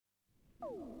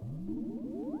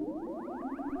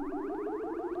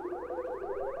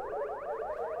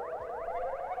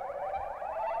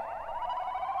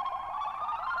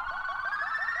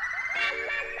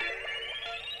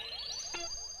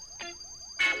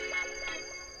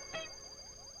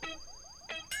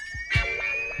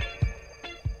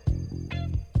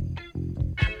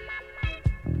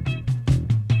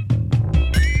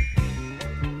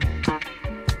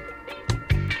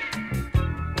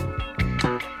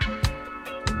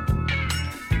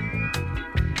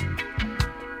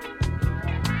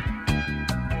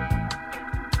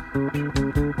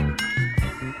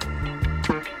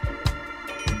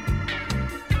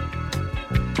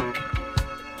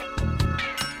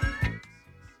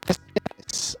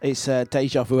It's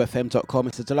dejavufm.com.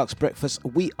 It's the Dlux Breakfast.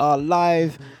 We are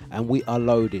live and we are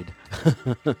loaded.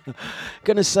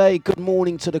 Gonna say good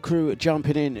morning to the crew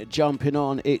jumping in, jumping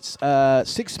on. It's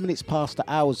 6 minutes past the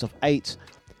hours of 8.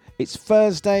 It's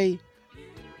Thursday,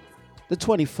 the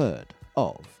 23rd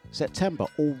of September.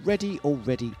 Already.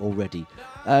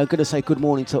 Gonna say good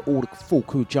morning to all the full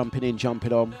crew jumping in,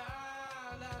 jumping on.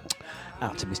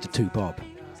 Out to Mr. 2 Bob.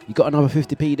 You got another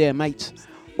 50p there, mate.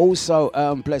 Also,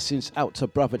 blessings out to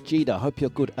Brother Jida. Hope you're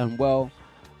good and well.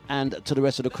 And to the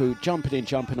rest of the crew, jumping in,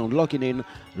 logging in,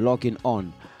 logging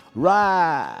on.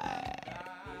 Right.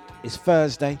 It's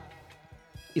Thursday.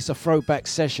 It's a throwback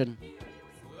session.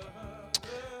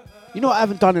 You know what I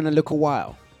haven't done in a little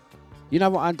while?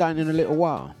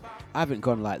 I haven't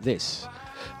gone like this.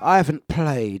 I haven't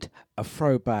played a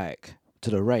throwback to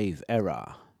the rave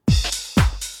era.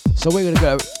 So we're going to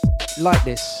go like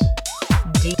this.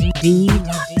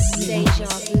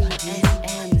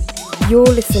 You're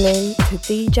listening to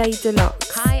DJ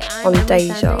Dlux. Hi, I'm on Emma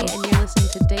Deja. Sandy, and you're listening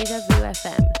to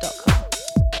dejavufm.com.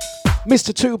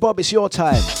 Mr. 2 Bob, it's your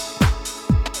time.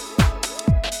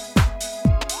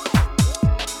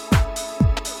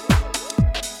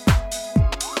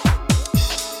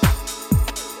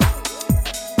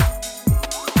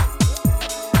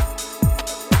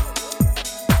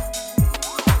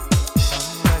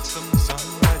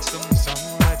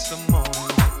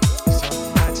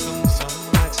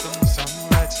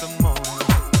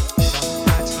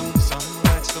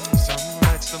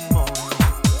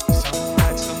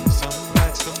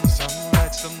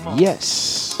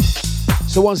 Yes.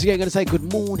 So once again, I'm going to say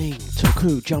good morning to the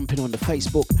crew jumping on the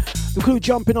Facebook, the crew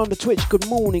jumping on the Twitch. Good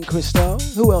morning, Crystal.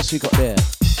 Who else we got there?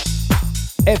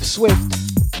 F Swift.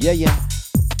 Yeah.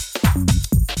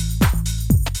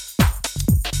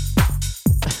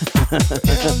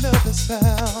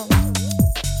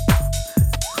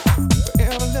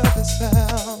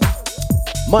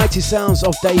 Mighty sounds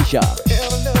of Deja.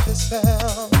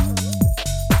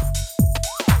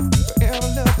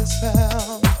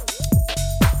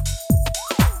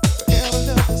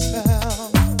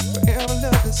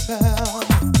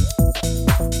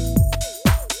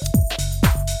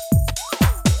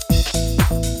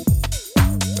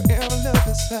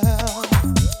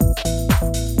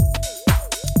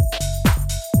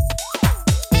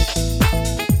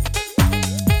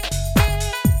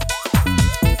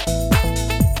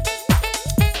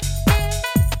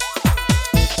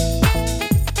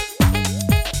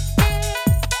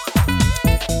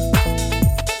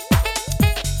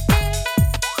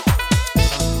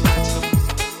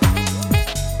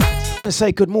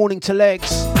 Say good morning to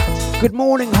Legs. Good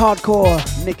morning, Hardcore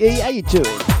Nicky. How you doing?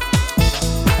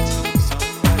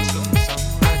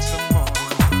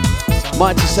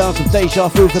 Mighty sounds of Deja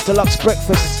Vu for Dlux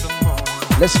Breakfast.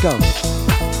 Let's go.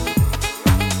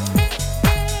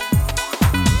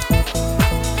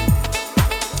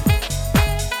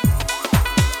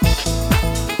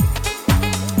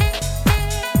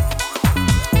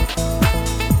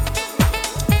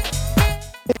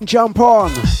 Jump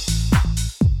on.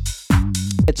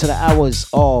 To the hours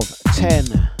of 10.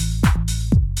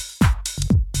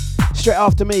 Straight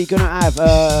after me, gonna have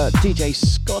DJ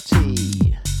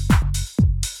Scotty.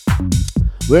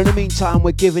 Well, in the meantime,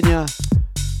 we're giving you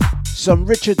some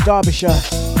Richard Derbyshire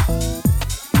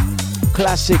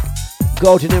classic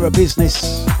golden era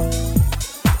business.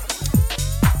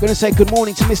 Gonna say good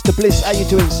morning to Mr. Bliss. How you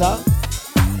doing, sir?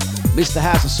 Mr.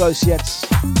 House Associates.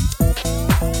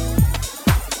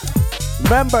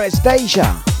 Remember, it's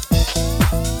Deja.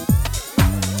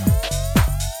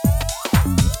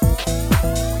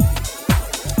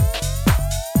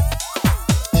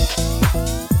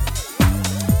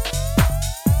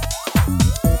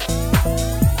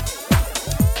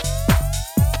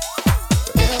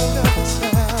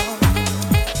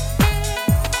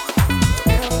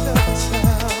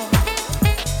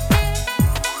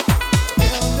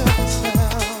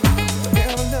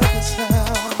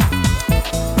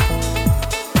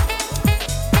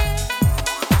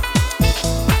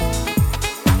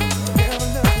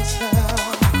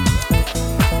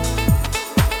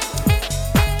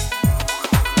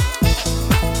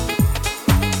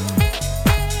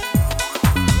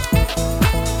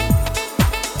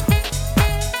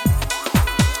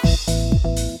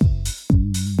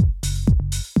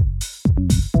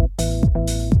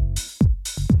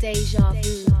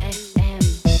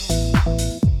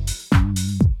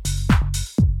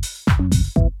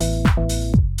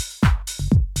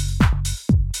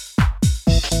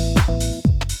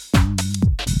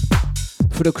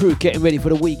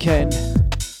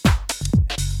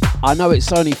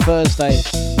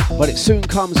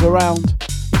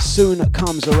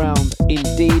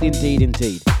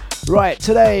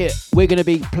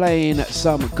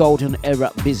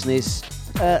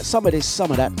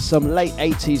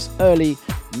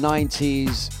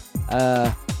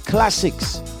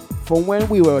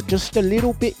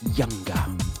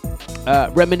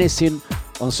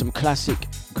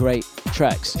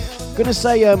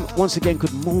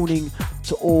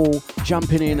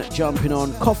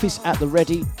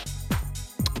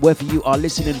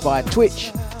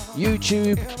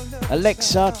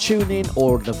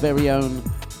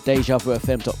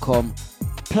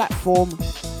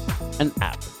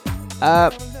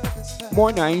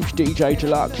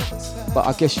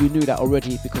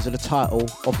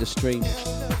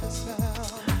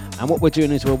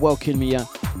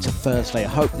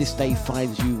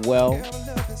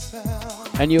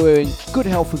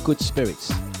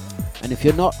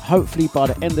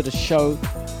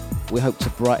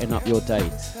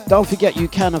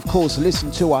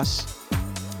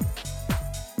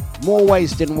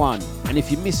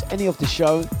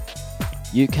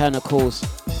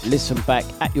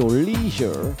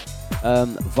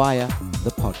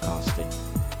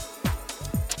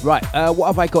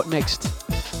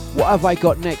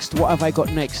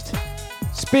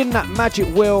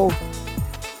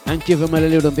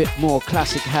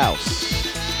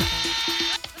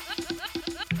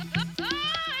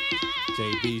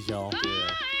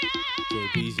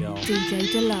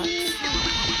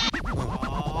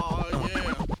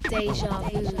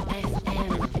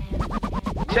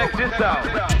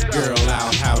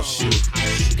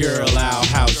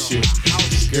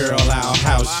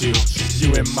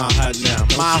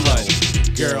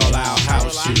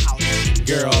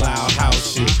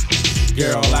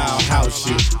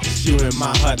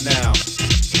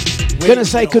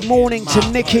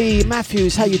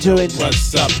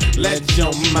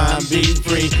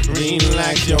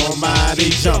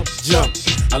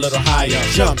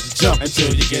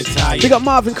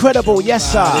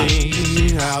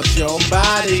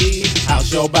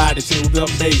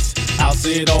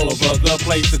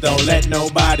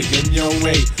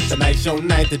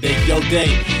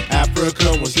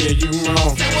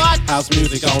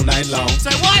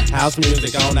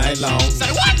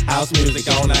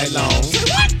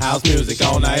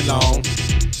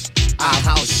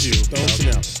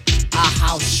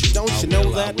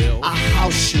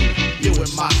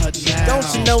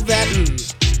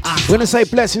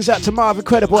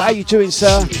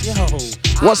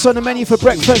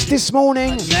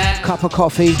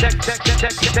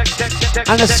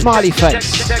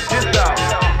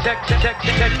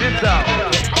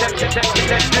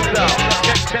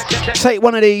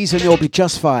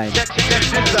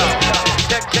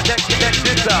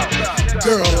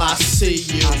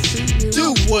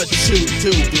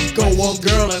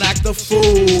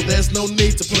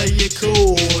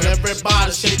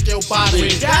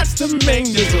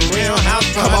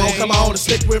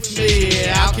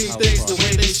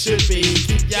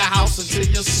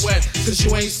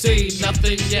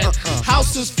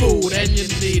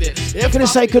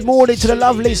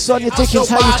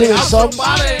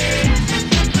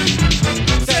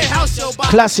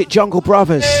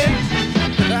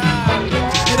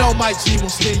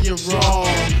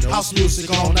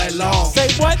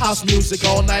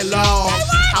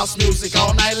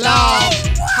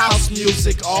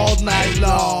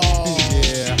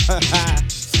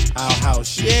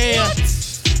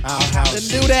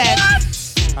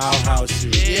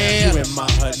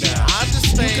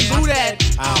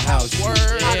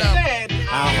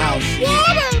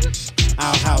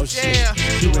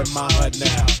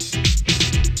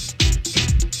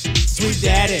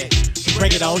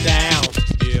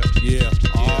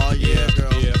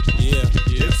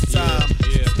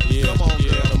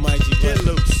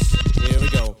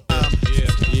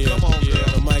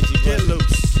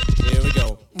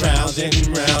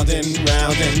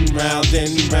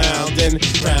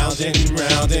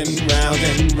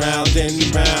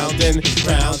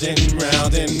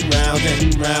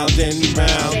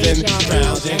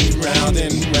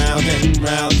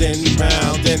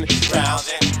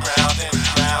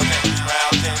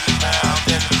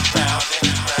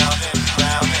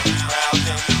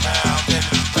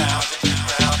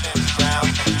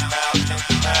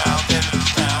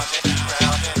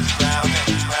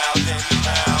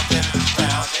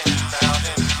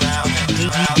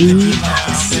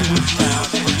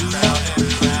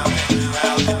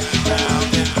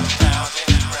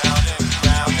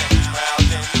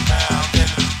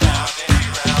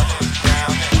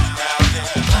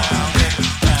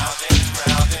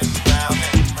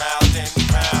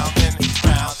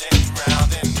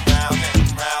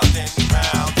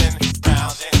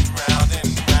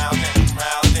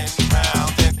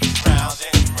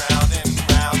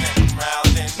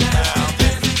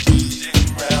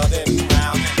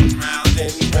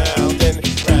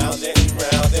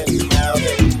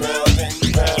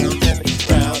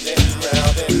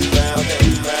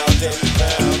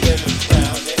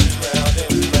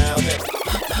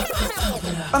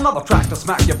 Another track to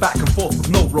smack you back and forth with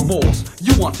no remorse.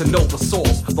 You want to know the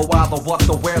source, the why, the what,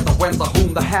 the where, the when, the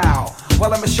whom, the how. Well,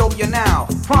 let me show you now.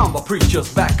 From the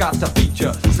preachers back out to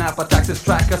feature. Snap attacks this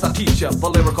track as a teacher. The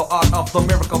lyrical art of the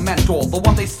miracle mentor. The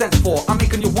one they sent for. I'm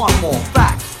making you one more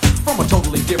fact from a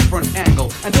totally different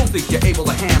angle. And don't think you're able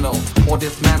to handle or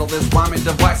dismantle this rhyming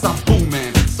device I'm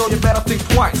booming. So you better think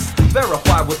twice.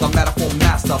 Verify with the metaphor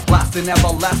master. Blasting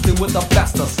everlasting with the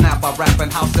best of snap. I rap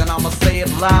in house and I'ma say it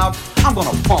loud. I'm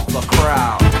gonna pump the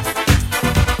crowd.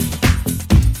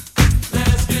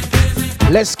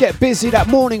 Let's get busy. That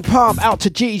morning pump out to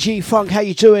GG Funk. How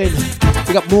you doing?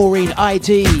 We got Maureen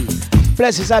ID.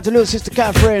 Blessings out to little sister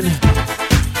Catherine.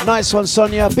 Nice one,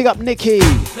 Sonia. Big up Nikki.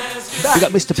 Big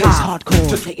up Mr. Bliss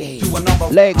Hardcore. Nikki.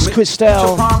 Legs,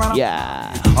 Christelle.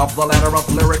 Yeah. Of the ladder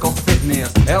of lyrical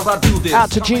fitness. As I do this. Out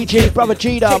to GG, brother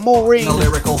Gita, Maureen. The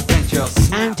lyrical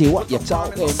ventures. Andy, what you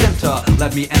talking? Center.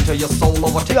 Let me enter your soul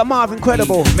over. We got Marv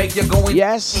Incredible. Make you going.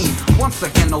 Yes. Once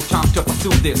again, no time to pursue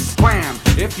this. Scram.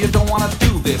 If you don't wanna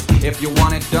do this. If you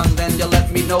want it done, then you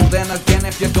let me know. Then again,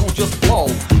 if you don't, just blow.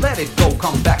 Let it go.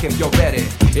 Come back if you're ready.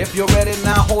 If you're ready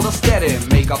now, hold it steady.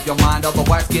 Make up your mind,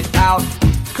 otherwise get out.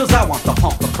 Cause I want to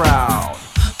pump the crowd.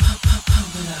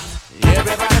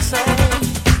 Everybody say,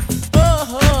 oh,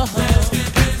 oh, oh.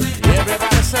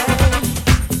 Everybody say,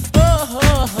 oh, oh,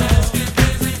 oh.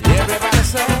 Everybody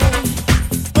say,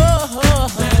 oh, oh,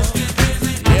 oh.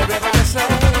 Everybody say,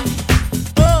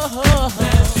 oh, oh, oh.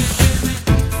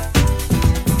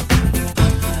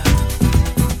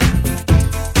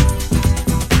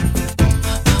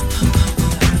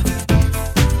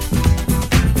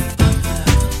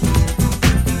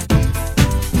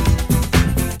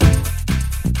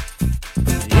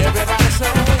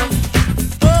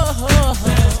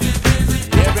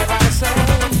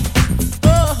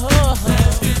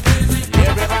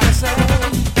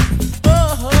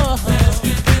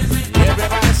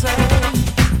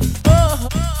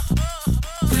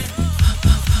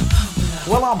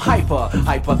 Well, I'm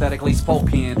hypothetically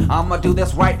spoken. I'ma do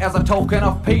this right as a token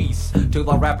of peace to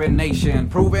the rapping nation.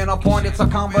 Proving a point, it's a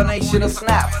combination of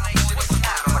snap.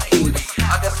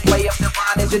 A display of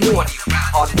divine ingenuity.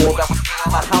 Hardcore that was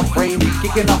on my house brain.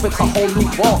 Kicking up, it's a whole new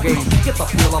ballgame. Get the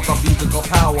feel of the musical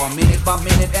power. Minute by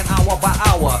minute and hour by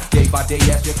hour. Day by day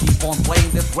as you keep on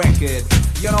playing this record.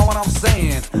 You know what I'm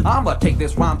saying? I'ma take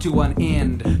this rhyme to an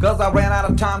end. Cause I ran out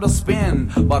of time to spin.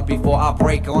 But before I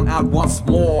break on out once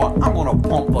more, I'm gonna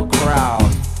pump a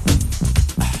crowd.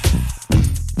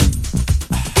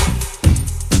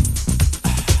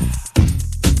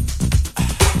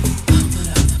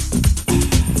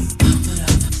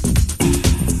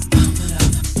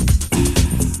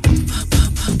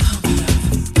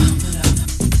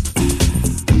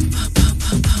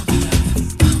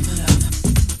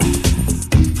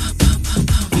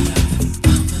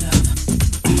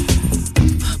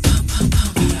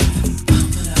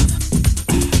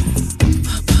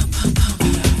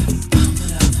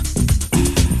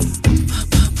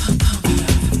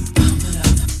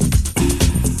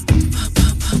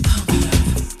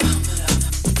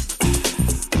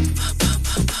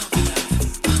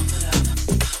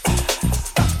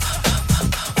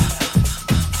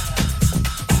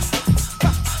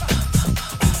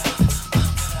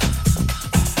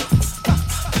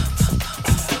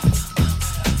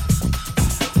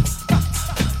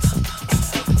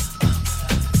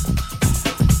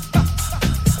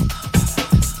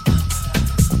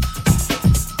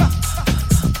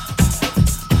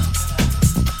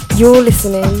 You're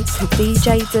listening to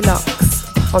DJ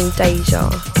Dlux on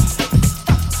Deja.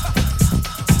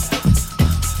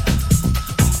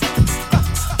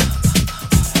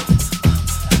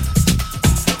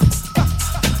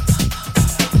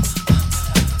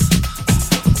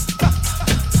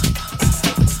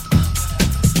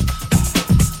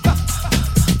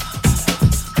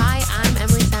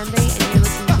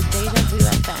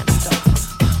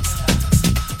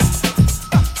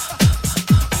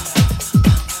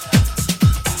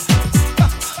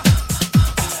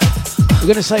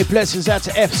 We're going to say blessings out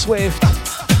to F Swift.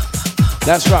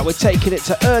 That's right, we're taking it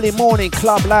to early morning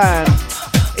club land.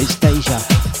 It's Deja.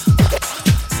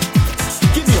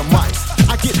 Give me a mic,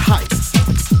 I get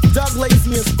hyped. Doug lays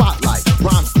me in spotlight,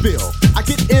 rhyme spill. I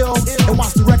get ill and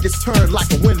watch the records turn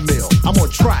like a windmill. I'm on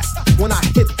track when I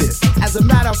hit this. As a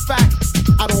matter of fact,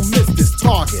 I don't miss this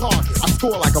target. I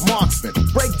score like a marksman,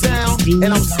 break down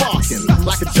and I'm sparking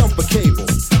like a jumper cable.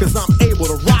 Cause I'm able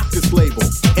to rock this label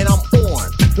and I'm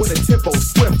on when the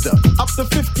tempo's swifter. Up the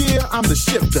fifth gear, I'm the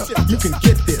shifter. You can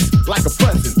get this like a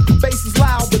present. Bass is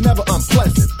loud but never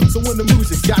unpleasant. So when the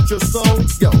music got your soul,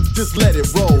 yo, just let it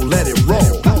roll, let it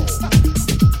roll.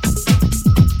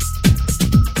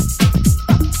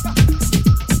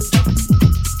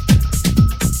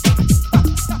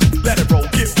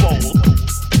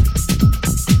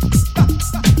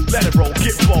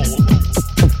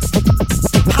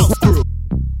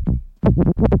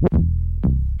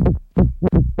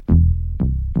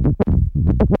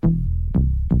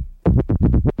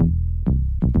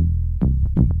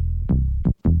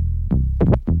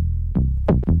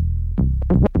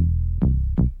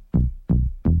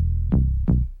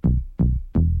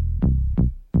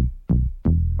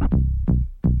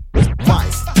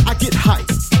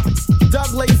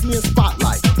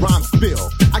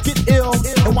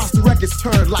 records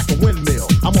turn like a windmill.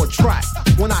 I'm on track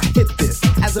when I hit this.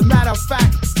 As a matter of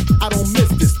fact, I don't miss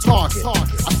this target.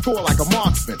 I score like a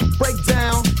marksman. Break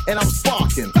down and I'm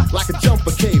sparking like a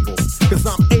jumper cable. Cause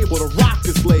I'm able to rock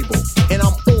this label. And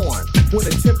I'm on when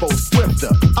the tempo's swifter.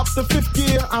 Up to fifth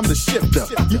gear, I'm the shifter.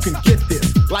 You can get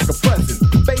this like a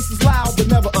present. Bass is loud but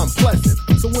never unpleasant.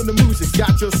 So when the music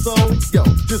got your soul, yo,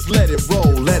 just let it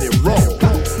roll, let it roll.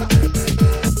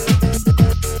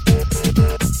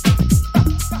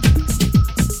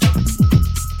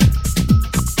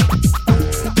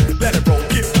 Let it roll,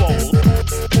 get bold.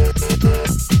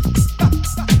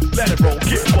 Let it roll,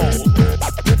 get bold.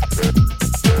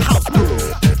 House crew,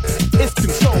 it's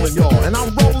controlling y'all. And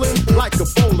I'm rolling like a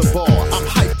bowling ball. I'm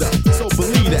hyped up, so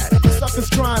believe that. Suckers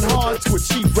trying hard to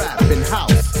achieve rap in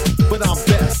house, but I'm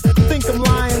best. Think I'm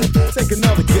lying? Take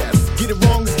another guess. Get it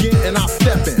wrong again and I'll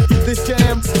step in. This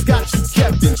jam has got you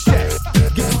kept in check.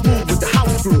 Get smooth with the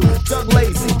house crew. Doug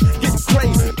Lazy, getting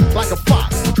crazy like a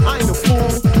fox. I ain't a fool,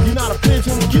 you're not a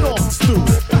pigeon. Get off the stool.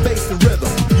 Bass and rhythm,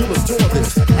 you'll adore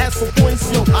this. As for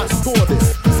points, yo, I score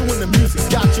this. So when the music's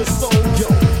got your soul, yo,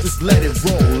 just let it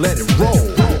roll, let it roll.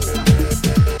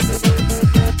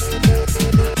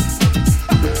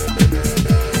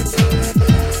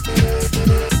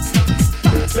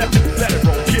 Let it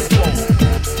roll, get bold.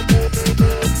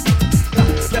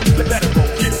 Let it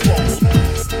roll, get bold.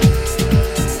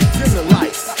 Dim the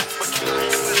lights.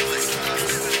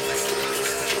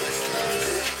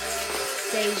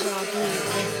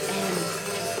 Dejavufm.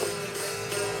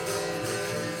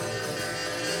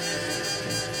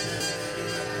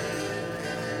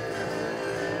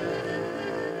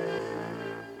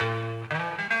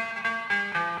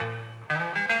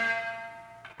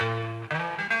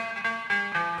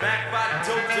 Back by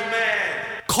dope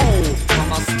demand. Cold from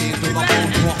my skin to the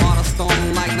bone, to a heart of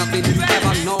stone like nothing you've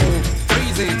ever known.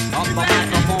 Freezing up the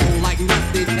microphone like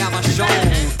nothing ever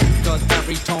shown. Cause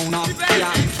every tone I feel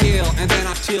I kill, and then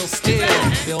I chill still.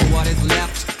 Feel what is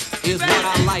left is what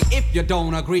I like. If you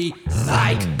don't agree,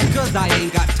 like, cause I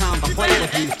ain't got time to play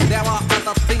with you. There are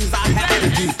other things I have to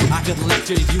do. I could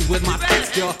lecture you with my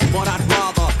texture, but I'd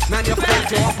rather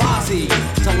manufacture a posse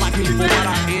to like me for what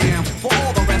I am. For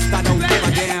all the rest I don't give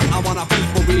a damn. I wanna be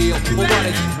for real, for what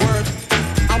it's worth.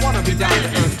 I wanna be down to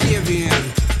earth, give in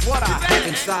what I have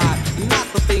inside, not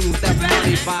the things that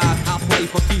money buys. I'll play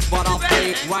for keeps, but I'll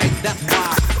play it right. That's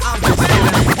why I'm just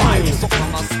feeling fine. So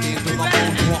from my skin to the bone,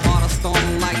 to a heart of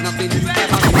stone like nothing you've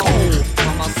ever known.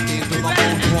 From my skin to the bone,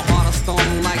 to a heart of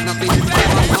stone like nothing you've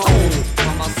ever known.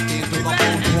 From my skin to the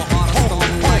bone, to a heart of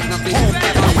stone like nothing you've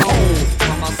ever known.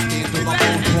 From my skin to the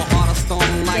bone, to a heart of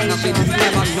stone like nothing you've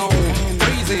ever known.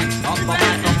 Freezing up the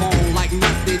microphone like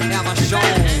nothing ever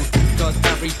shown. Cause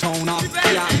every tone I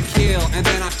feel I kill, and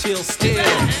then I chill still.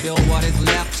 Feel what is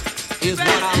left is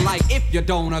what I like. If you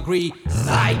don't agree,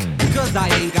 like, cause I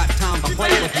ain't got time to play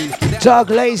with you.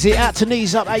 Doug Lazy, out to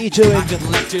knees up, how you doing? I could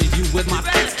lecture you with my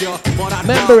texture, but I'd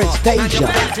Remember, rather it's Deja.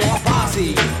 manufacture a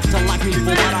posse to like me for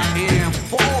what I am.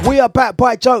 For all We are back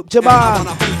by Dope I Demand.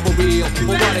 wanna be for real, for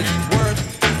what it's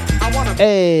worth. I wanna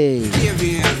Hey. give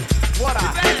in what I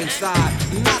have inside,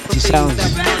 not the She things sounds-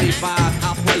 that money buys.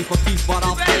 I'll play for keeps, but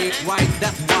I'll play it right.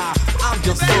 That's why I'm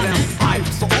just so damn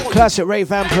hyped. So all Classic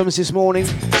Rave Anthems this morning.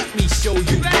 let me show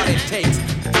you what it takes.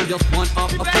 I'm just one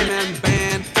of a three-man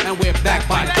band, and we're back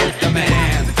by Dope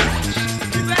Demand.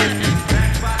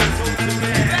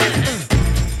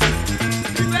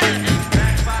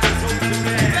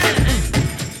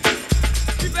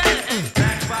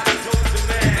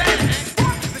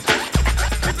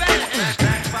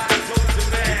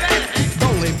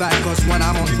 Don't lay back, cause when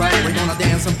I'm on track, we're gonna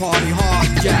dance and party hard,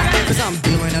 yeah. Cause I'm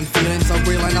dealing and feeling so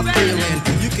real and appealing.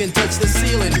 You can touch the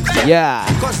ceiling, Yeah.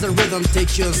 Cause the rhythm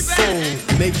takes your soul,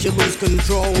 makes you lose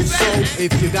control. So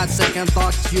if you got second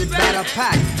thoughts, you'd better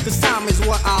pack. Cause time is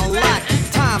what I lack,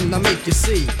 time to make you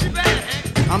see.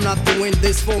 I'm not doing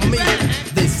this for me,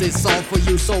 this is all for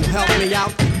you, so help me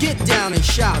out. Get down and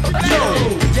shout, yo,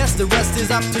 yes, the rest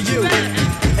is up to you.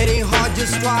 It ain't hard,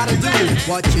 just try to do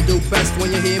what you do best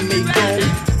when you hear me go.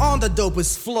 On the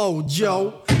dopest flow,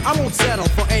 Joe, I won't settle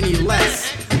for any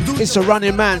less. It's a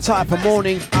running man type of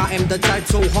morning. I am the type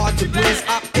so hard to please,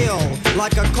 I ill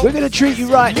like a cold. We're gonna treat you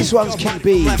right, this one's King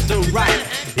B. Left to right,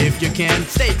 if you can,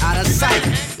 stay out of sight.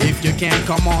 If you can,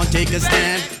 come on, take a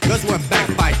stand. Cause we're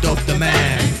back by Dope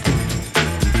Demand.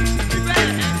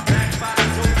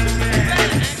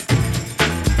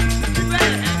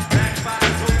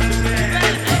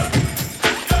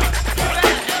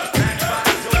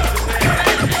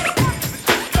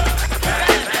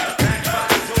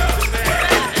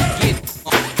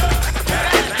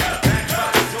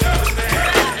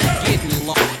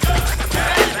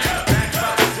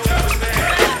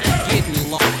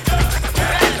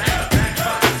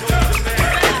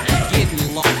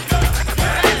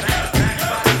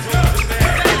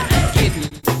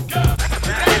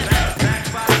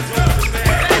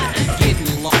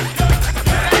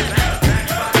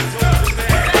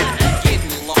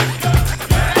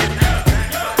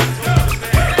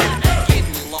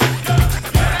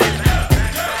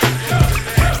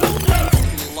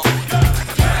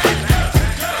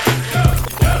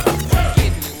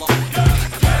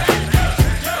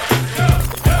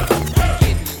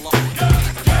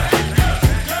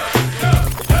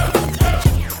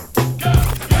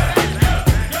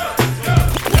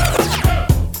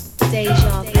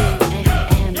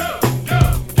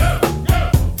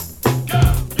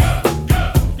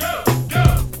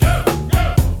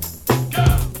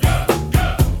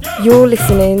 You're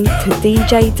listening to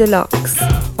DJ Dlux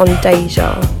on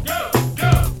Deja.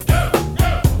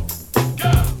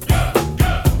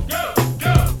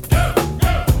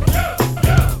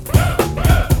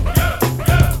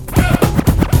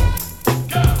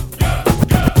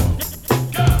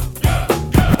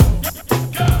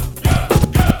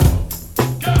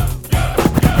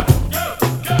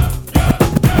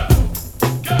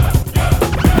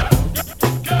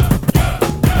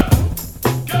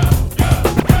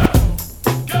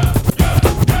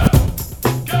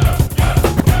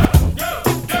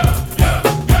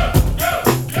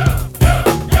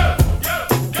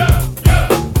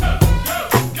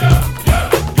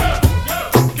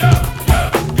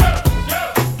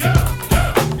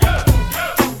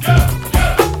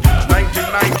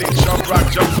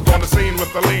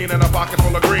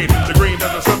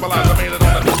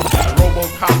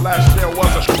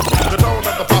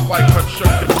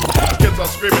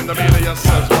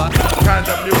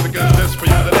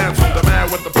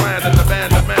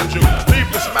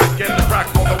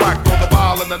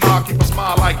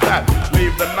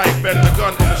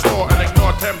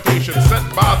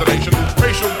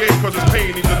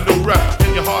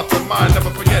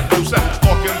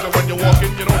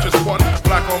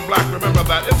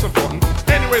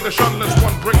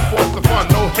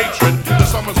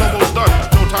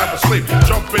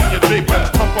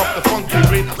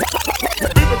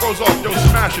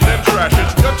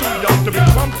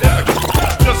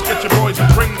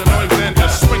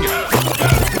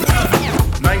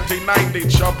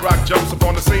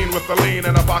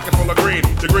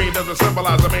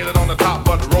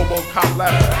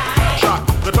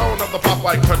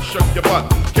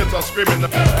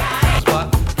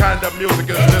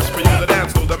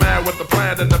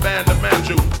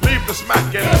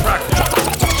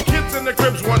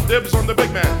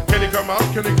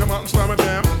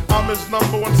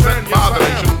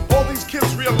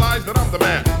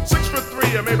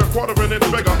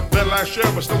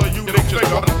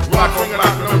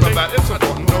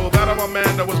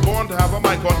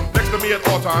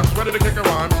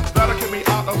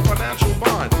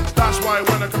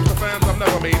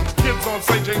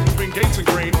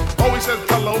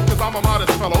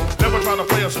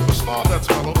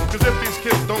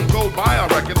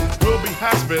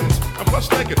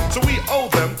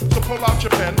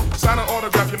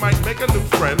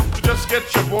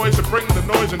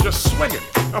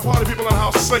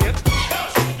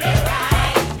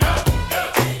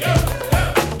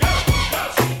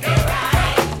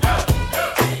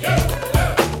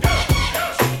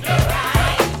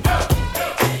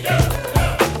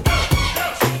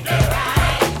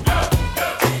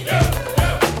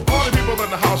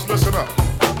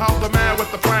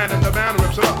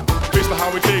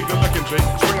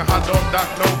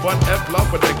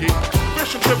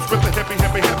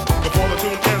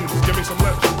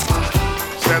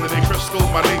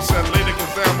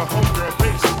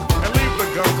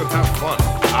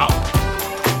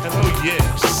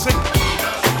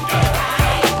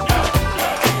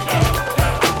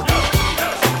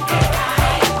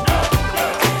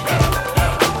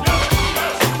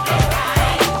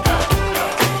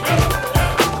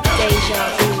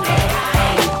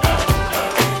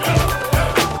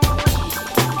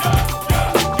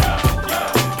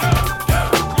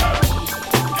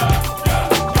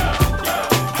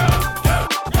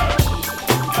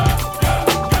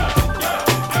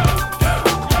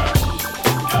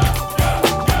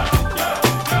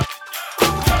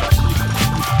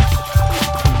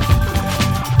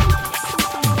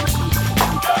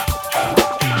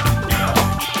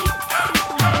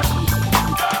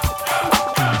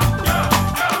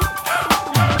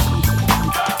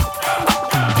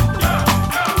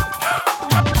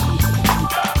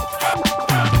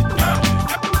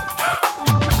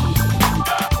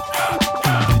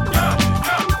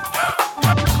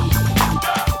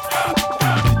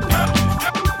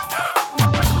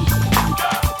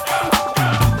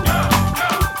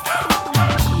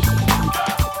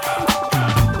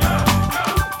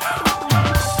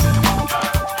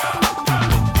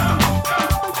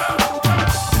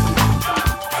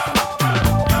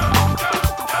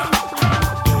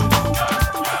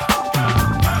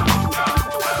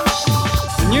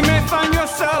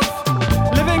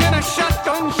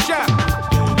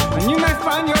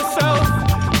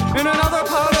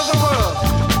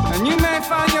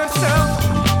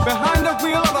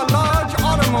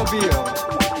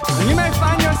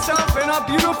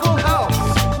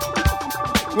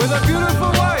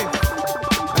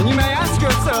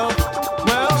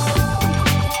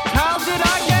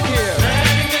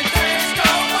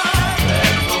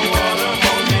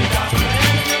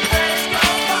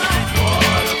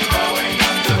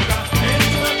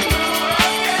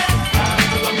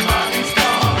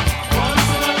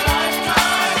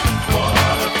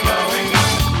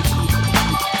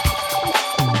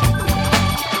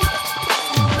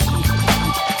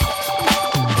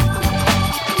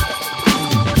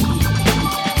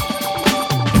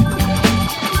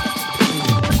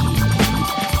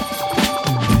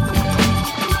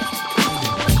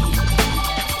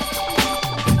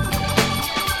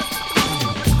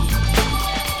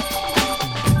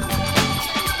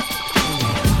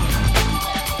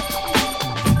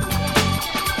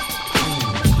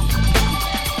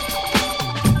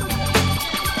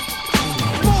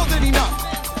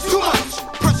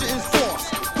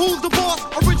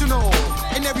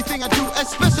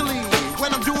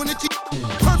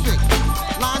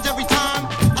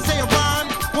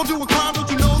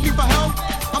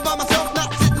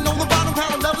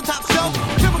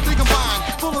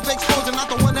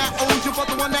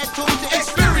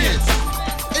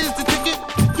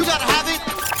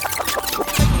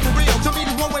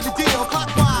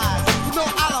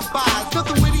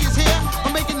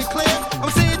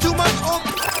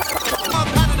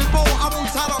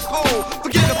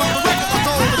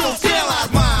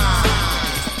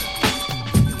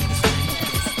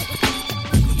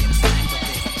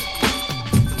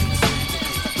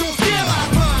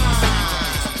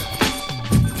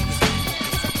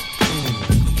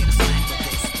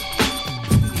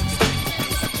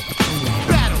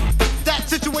 That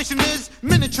situation is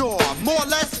miniature, more or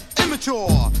less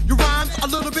immature. Your rhymes a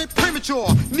little bit premature.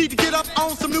 Need to get up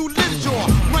on some new literature.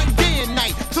 Run day and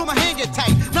night till my hand get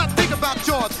tight. Not think about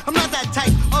yours. I'm not that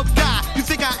type of guy you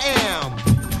think I am.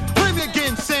 Play me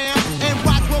again, Sam, and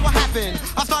watch what will happen.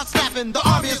 I start snapping. The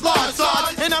army is large,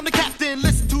 Sarge, and I'm the captain.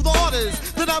 Listen to the orders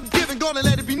that I'm giving. Gonna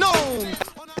let it be known.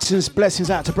 Blessings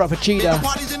out to brother Cheetah.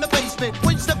 Parties in the basement.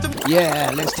 When you step to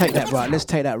Yeah, let's take that right. Let's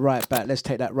take that right back. Let's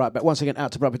take that right back. Once again,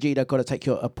 out to brother Cheetah. Got to take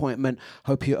your appointment.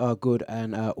 Hope you are good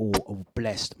and all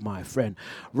blessed, my friend.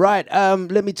 Right,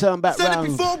 let me turn back said it round.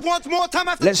 before, once more time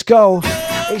after. Let's go.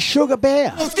 It's Sugar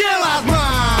Bear. Sterilized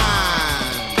mind.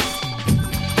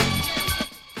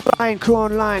 Line, crew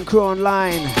online, crew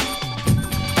online.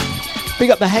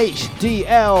 Big up the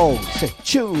HDL. It's a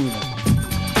tune.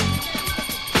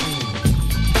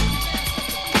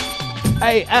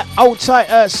 Hey, old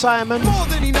tight Simon. More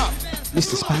than enough.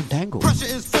 Mr. Spandangle. Pressure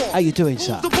is full. How you doing,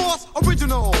 sir? The boss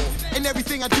original. In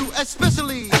everything I do,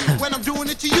 especially when I'm doing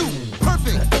it to you.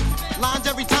 Perfect. Lines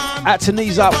every time. Out to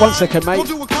knees up. 1 second, mate. Don't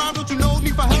do a crime, don't you know me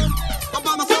for help? I'm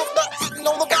by myself, not sitting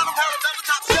on the bottom half of the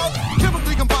top shelf.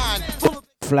 Chemically combined. Full of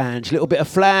Flange, little bit of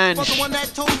flange. the one that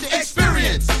told you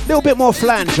experience. Little bit more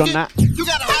flange on that. You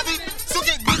gotta have it, so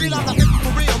get with it. I'm not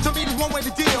for real. To me, there's one way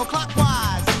to deal.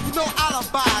 Clockwise, you know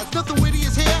alibis. Nothing witty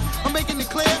is here. I'm making it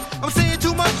clear. I'm saying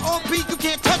too much on beat. You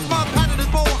can't touch my pattern this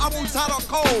bowl. I won't hot or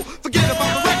cold. Forget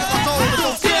about the records I sold.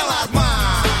 Don't sterilize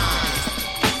mine.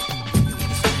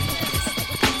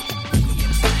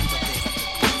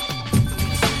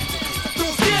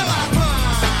 Don't sterilize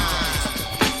mine.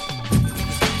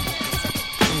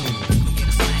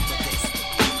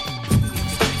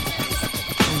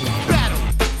 Battle.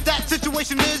 That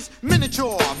situation is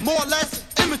miniature, more or less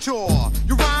immature.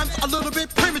 Your rhymes a little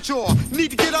bit premature.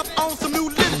 Need to get up on some new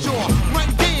literature. Run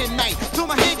day and night till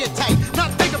my hand get tight.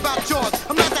 Not think about yours.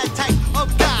 I'm not that type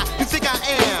of guy you think I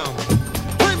am.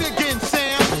 Play me again,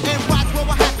 Sam, and watch what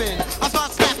will happen. I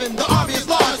start snapping. The army is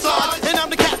large, Sarge, and I'm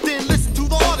the captain. Listen to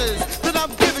the orders that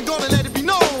I'm giving. Gonna let it be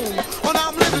known. On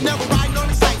I'm living, never riding on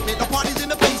excitement. The party's in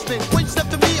the basement. When you step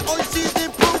to me, all you see is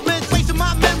improvement. Wasting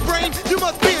my membrane, you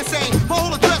must be insane. My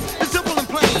whole address is simple and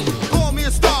plain. Call me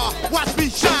a star, watch me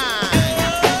shine.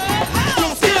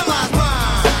 Don't sterilize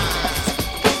mine.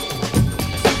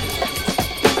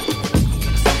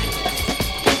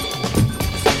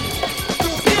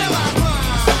 Don't sterilize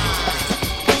mine.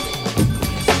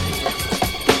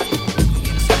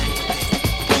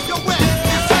 Yo, where?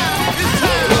 It's time, it's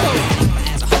time.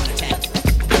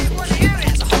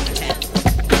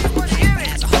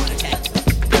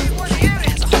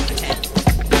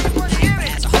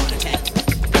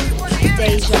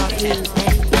 Deja Vu FM.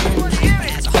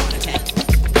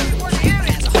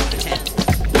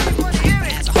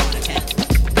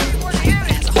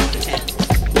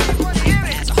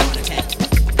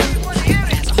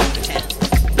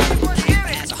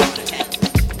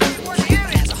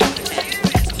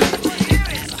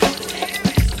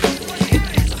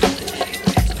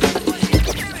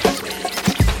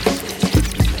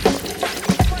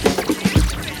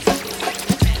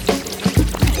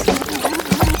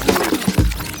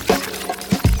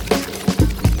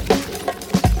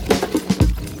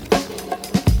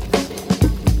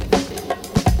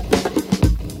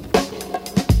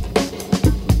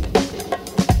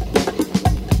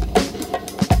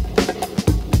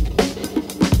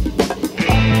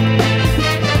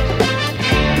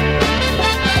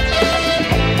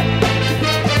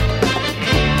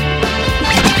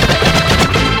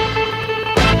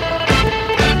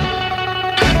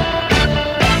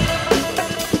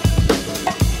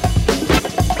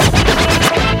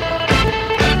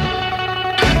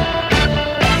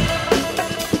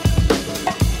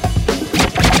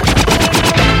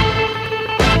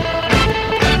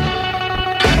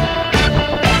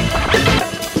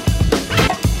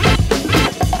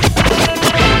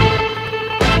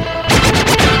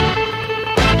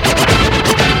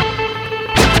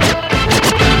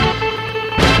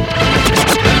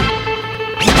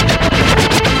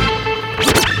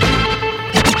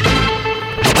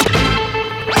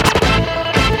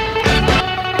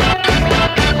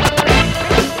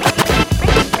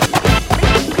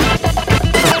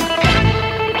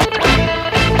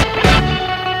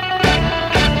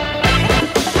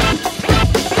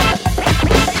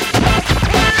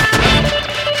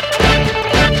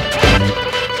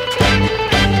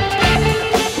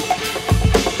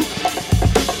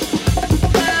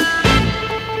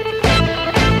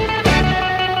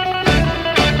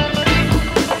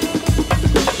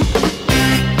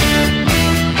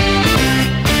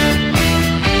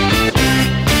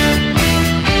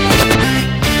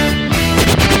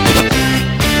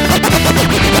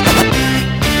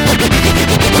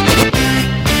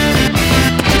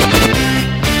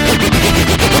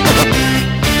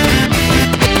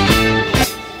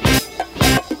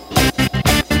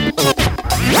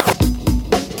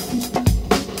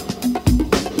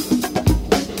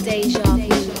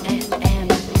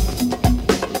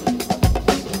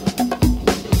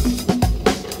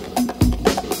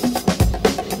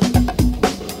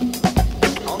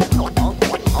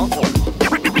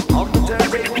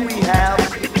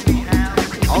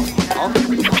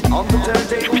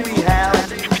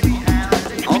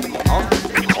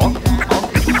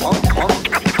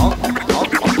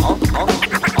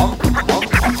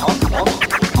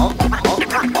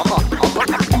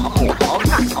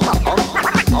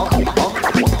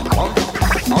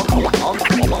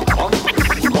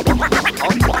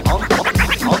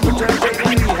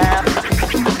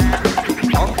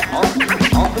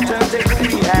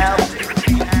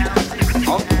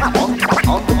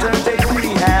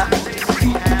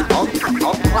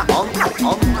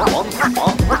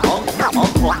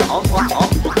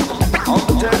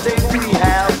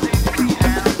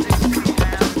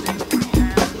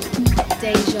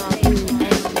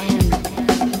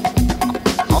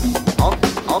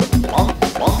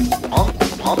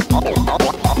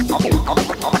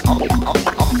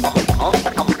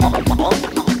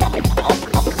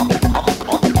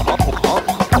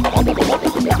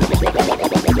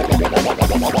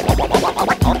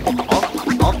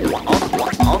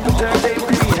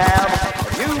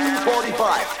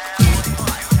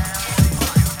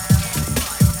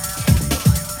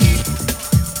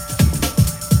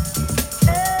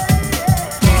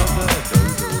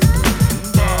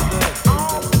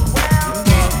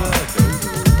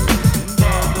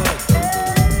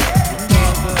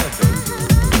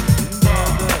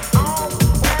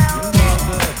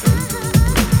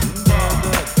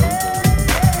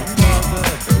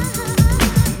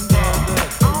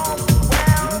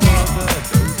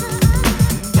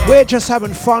 We're just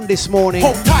having fun this morning.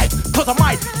 Hold tight, cause I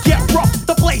might get rough.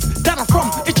 The place that I'm from,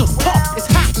 it's just tough, it's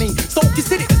happening. So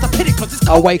consider it's a pity cause it's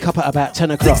I'll wake up at about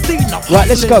 10 o'clock. Right,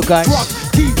 let's go, guys.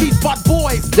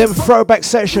 Them throwback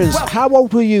sessions. How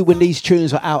old were you when these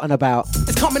tunes were out and about?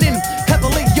 It's coming in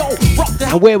heavily, yo. Rock the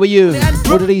And where were you?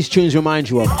 What do these tunes remind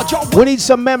you of? We need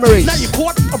some memories. Now you're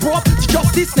caught abroad to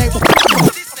justice neighbor.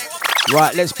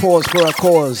 Right, let's pause for a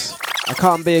cause. I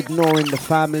can't be ignoring the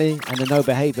family and the no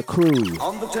behaviour crew.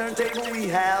 On the turntable we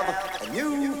have a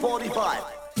new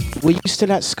 45. Were you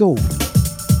still at school?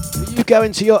 Were you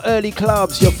going to your early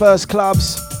clubs, your first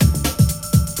clubs?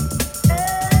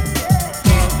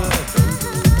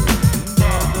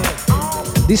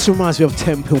 This reminds me of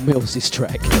Temple Mills, this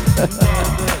track.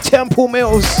 Temple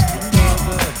Mills.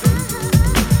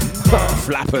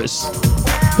 Flappers.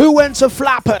 Who went to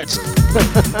Flappers?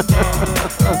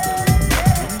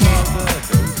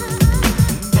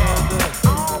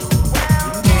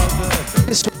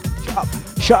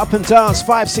 Shut up and dance,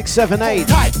 5, 6, 7, 8.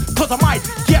 Cause I might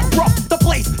get rough. The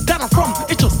place that I'm from,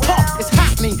 it's just tough, it's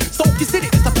happening. So consider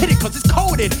it's a pity cause it's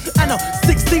coded. And I'm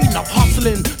 16 of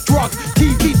hustling, drugs,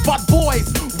 TV, but boys,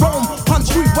 roam,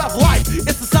 country, web life.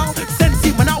 It's the sound,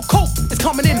 sensei, when out coke is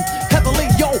coming in heavily,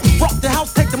 yo. Rock the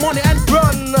house, take the money and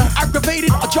run.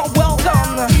 Aggravated, a job well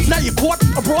done. Now you're caught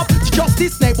abroad to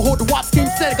justice neighborhood. The watch team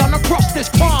said gonna crush this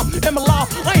crime in my life.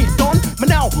 I ain't done, but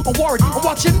now I'm worried. I'm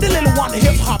watching the little one.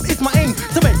 Hip hop is my aim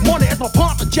to make money, as my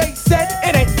partner Jay said.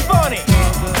 It ain't funny.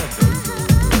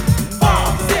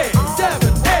 5, 6,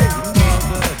 7, 8.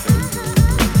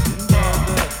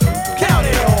 Count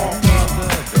it all.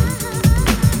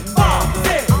 5,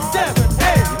 6, 7,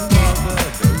 8.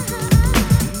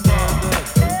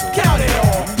 Count it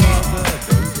all.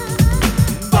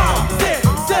 5, 6,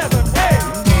 7, 8.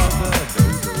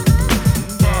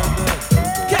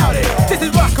 Count it all. This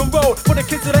is rock and roll for the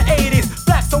kids of the 80s.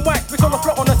 Blacks and whites, we on the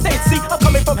floor on the stage. See, I'm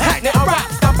coming from Hackney. I rap,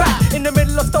 I'm back in the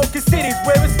middle of Stoke Cities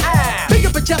where it's at. Pick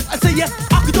up a chest and say yes,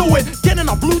 I can do it. Getting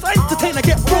on blues, entertainer,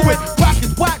 get through it. Rock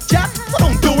is whack, jack, so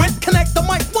don't do it. Connect the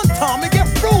mic one time and get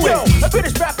through it. Yo, a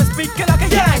British rapper speaking like a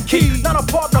Yankee. Not a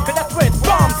partner, cause that's where it's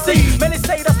from. See, many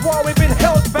say that's why we've been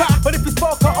held back. But if you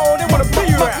spoke our own, they wanna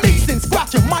be rap. Mixing,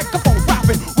 scratching, microphone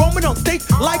rapping, roaming on stage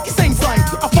like you sing slang.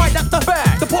 I find that's the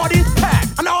fact. The party is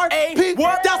packed. An R.A.P.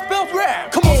 What? That spells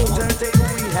rap. Come on. Turntable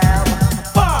we have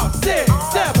 5, 6,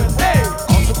 7,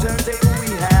 8. on the turntable we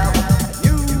have a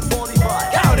new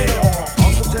 45. Count it all.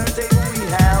 On the turntable we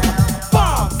have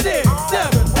 5, 6,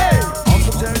 7, 8. on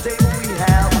the turntable we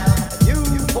have a new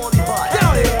 45.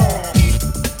 Count it all.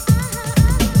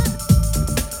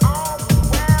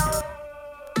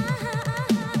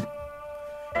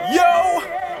 Yo,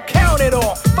 count it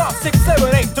all. 5, 6,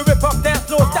 7, 8. To rip up dance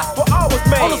floors, that's what I was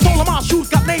made. On the sole of my shoes,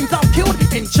 got names I've killed.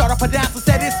 And shut up a dancer,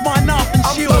 said it's my nothing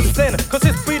shield. I'm buzzing, cause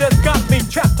this beat has got me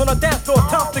trapped on a dance floor.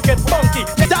 Time to get funky.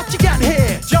 That you got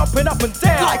here, jumping up and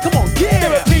down. Like, come on, yeah.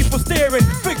 There are people staring,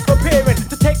 big preparing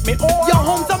to take me on. Yo,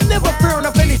 homes, I'm never fearing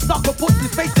of any sucker puts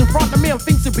his face in front of me and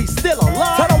thinks he'll be still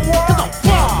alive. Tell him what? 'Cause I'm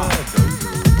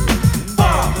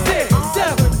 5, 6,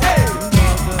 7, 8.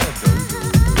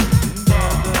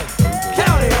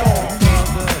 Count it on.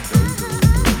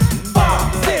 5,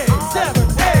 6, 7,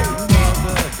 8.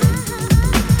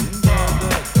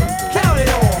 Count it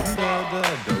on.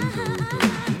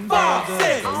 5,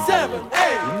 6, 7,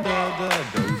 8.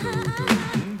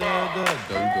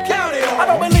 Count it on. I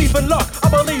don't believe in luck, I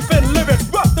believe in lyrics.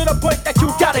 Rough to the point that you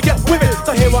gotta get with it.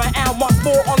 So here I am once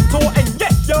more on tour, and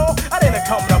yes, y'all, I didn't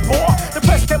come to bore. The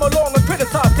press came along and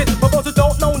criticized it. For those who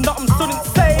don't know, nothing shouldn't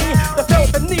say. They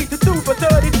felt the need to do the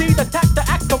dirty deed, attack the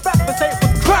act of rap and say it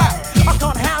was crap. I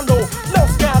can't handle no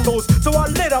scandals, so I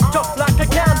lit up just like a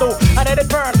candle. I let it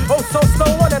burn, oh so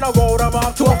slow, and then I rolled them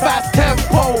up to a fast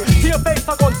tempo. To your face,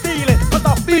 I'm gonna deal it, 'cause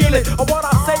I feel it. And what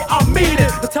I say, I mean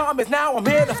it. The time is now, I'm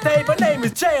here to stay. My name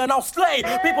is Jay, and I'll slay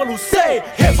people who say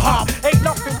hip hop ain't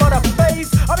nothing but a phase.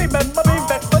 I remember being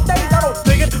back for days. I don't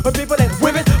dig it when people ain't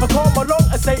with it. I come along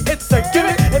and say it's a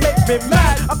gimmick. It makes me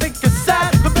mad. I think it's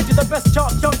sad. The bitch is the best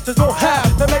chance youngsters will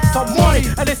have to make some money,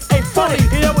 and this ain't funny.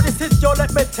 You know what this is, yo?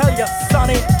 Let me tell you,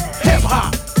 sonny. Hip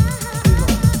hop.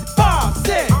 5,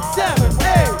 6, 7,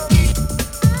 8.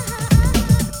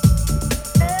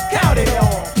 Count it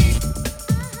on.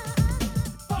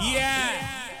 Yeah.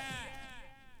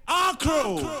 Our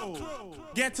crew,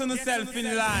 get on yourself in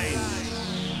line.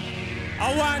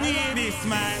 I want to hear this,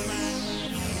 man.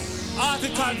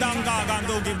 Article down Gargan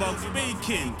Doogie Bug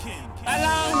speaking.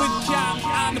 Along with Cam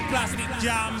and the Plastic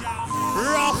Jam.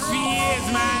 Rough years,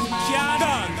 man. Cam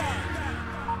done.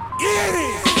 Hear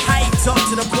it. Hyped up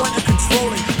to the point of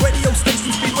controlling. Radio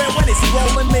stations beware when it's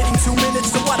rolling. Made in 2 minutes,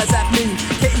 so what does that mean?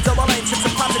 K-double-N, chips a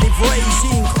positive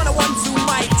regime. Kinda 1, 2,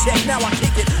 mic check, now I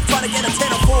kick it. Try to get a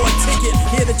 10 or 4 a ticket.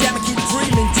 Hear the jam and keep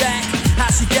dreaming, Jack.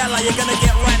 Hashigala, you're gonna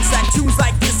get ransacked. Tunes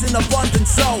like this in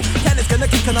abundance, so Ken is gonna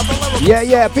kick another lyrical.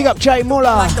 Yeah, big up Jay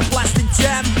Muller. Like the Plastic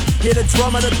Jam. Hear the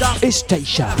drum of the dub. It's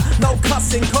Deja. No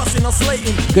cussing or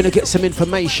slating. Gonna get some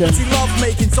information. Love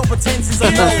making, so pretenses are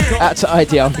no. Out to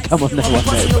idea. Come on now.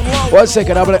 1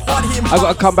 second. I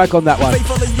gotta come back on that one.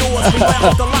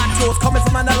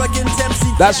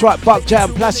 That's right, Buck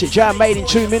Jam, Plastic Jam, made in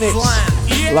 2 minutes.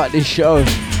 Like this show.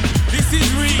 This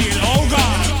is real, oh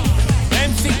God.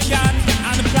 MC Can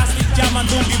and the Plastic Jam and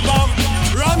Doogie Bug.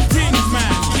 Run things,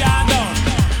 man. Yeah, done.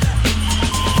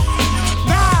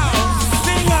 Now,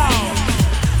 sing out.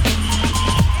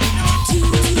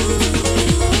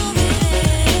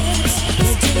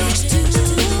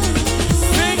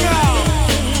 Sing out.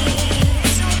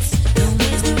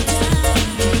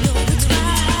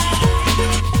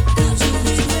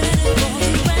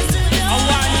 I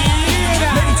want you to hear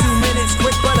that. Maybe 2 minutes,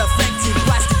 quick but effective.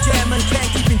 Plastic Jam and can't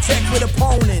keep in check with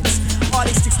opponents.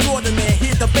 Artists extraordinary,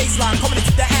 hear the baseline coming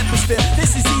into the atmosphere.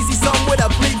 This is easy, song with a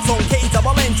bleed tone.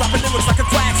 K-double-N, dropping lyrics like a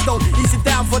crack stone. Easy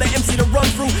down for the MC to run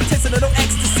through. Taste a little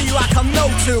ecstasy like I know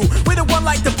to. With a one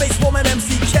like the bass woman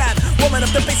MC Can. Woman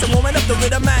up the bass and woman up the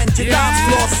rhythm man. Your dance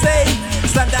floor say.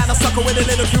 Slam down a sucker with a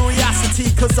little curiosity.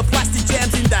 'Cause the Plastic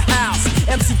Jam's in the house.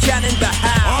 MC Can in the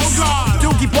house. Oh God.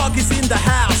 Doogie Bug is in the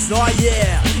house. Oh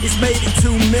yeah, it's made in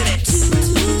 2 minutes.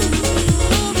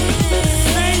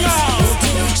 Sing out.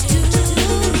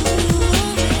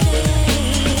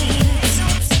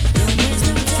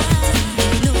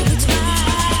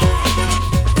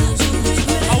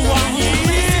 I want you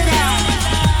to hear that.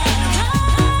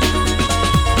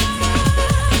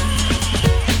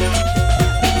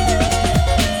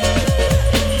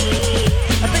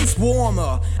 A bass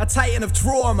warmer, a titan of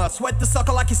trauma. Sweat the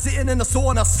sucker like you're sitting in a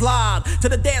sauna. Slide to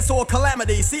the dance hall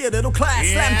calamity. See a little class,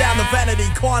 slam down the vanity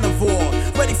carnivore.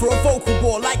 Ready for a vocal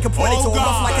bore like a predator, Oh, God.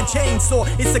 rough like a chainsaw.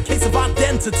 It's a case of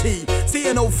identity. See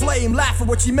an old flame, laugh at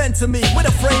what she meant to me. With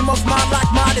a frame of mind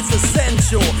like mine, it's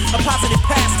essential. A positive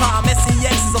pastime,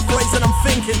 SEX is a phrase that I'm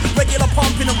thinking. Regular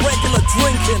pumping and regular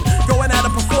drinking. Going out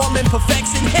and performing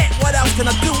perfection. Heck, what else can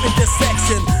I do in this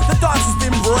section? The dance has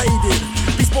been braided.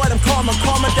 Beast boy, I'm calm and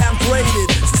downgraded.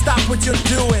 So stop what you're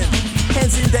doing.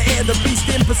 Hands in the air, the beast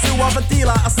in pursuit of a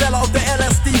dealer, a seller of the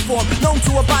LSD form. Known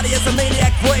to a body as a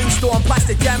maniac brainstorm.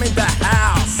 Plastic Jam in the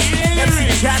house.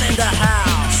 MC Can in the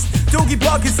house. Doogie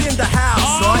Bug is in the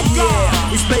house. Oh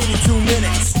yeah, it's made in 2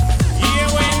 minutes. Here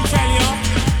when tell you,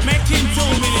 make in 2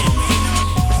 minutes.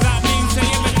 That means say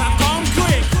you better come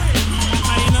quick.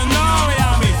 I don't know where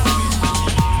I'm at.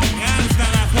 You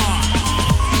understand that part?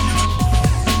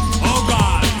 Oh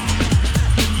God.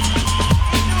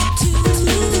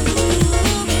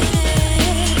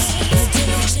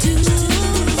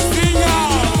 Sing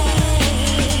out.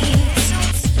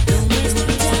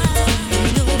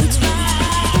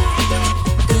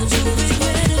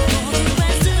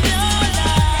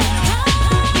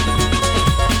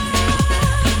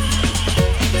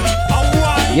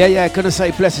 Yeah, gonna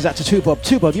say blessings out to Two Bob.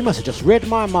 Two Bob, you must have just read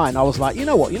my mind. I was like, you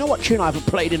know what tune I haven't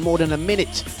played in more than a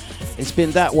minute? It's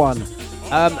been that one.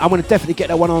 I'm gonna definitely get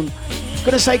that one on.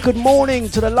 Gonna say good morning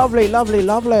to the lovely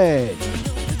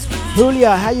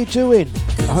Julia, how you doing?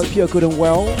 I hope you're good and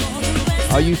well.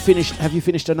 Are you finished? Have you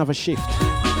finished another shift?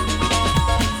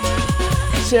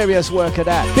 Serious work at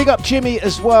that. Big up Jimmy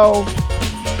as well.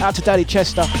 Out to Daddy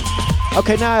Chester.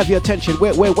 Okay, now I have your attention.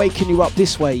 We're waking you up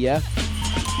this way, yeah?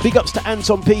 Big ups to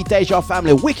Anton P, Deja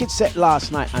family. Wicked set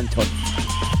last night, Anton.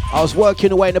 I was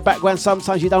working away in the background.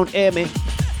 Sometimes you don't hear me.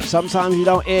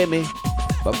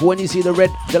 But when you see the red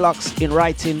Dlux in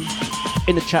writing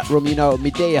in the chat room, you know,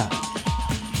 me there.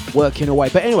 Working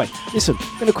away. But anyway, listen,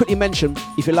 I'm going to quickly mention,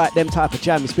 if you like them type of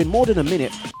jam, it's been more than a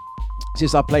minute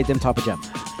since I played them type of jam.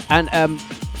 And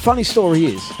funny story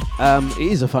is, it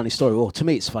is a funny story. Well, to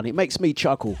me it's funny. It makes me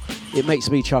chuckle.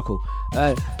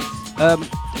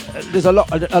 There's a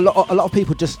lot of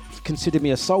people just consider me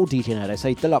a soul DJ now. They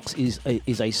say Dlux is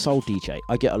a soul DJ.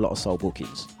 I get a lot of soul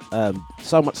bookings.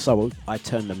 So much soul, I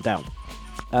turn them down.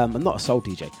 I'm not a soul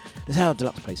DJ. That's how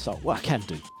Dlux plays soul. Well, I can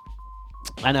do.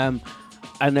 And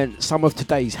then some of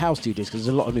today's house DJs, because there's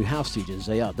a lot of new house DJs,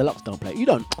 say, yeah, Dlux don't play. You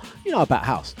know about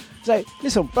house. Say,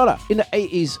 listen, brother, in the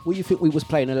 80s, what do you think we was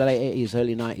playing in the late 80s,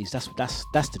 early 90s?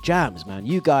 That's the jams, man.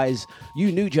 You guys,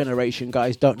 you new generation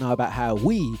guys don't know about how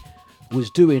we was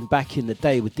doing back in the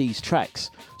day with these tracks.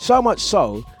 So much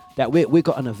so that we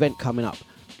got an event coming up.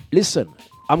 Listen,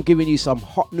 I'm giving you some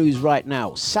hot news right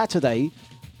now. Saturday,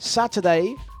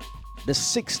 the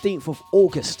 16th of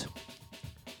August.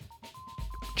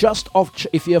 Just off,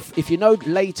 if you know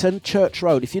Leighton Church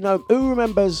Road, if you know, who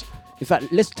remembers, in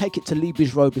fact, let's take it to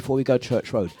Leabridge Road before we go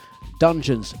Church Road.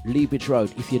 Dungeons, Leabridge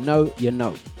Road. If you know, you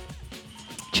know.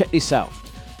 Check this out.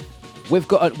 We've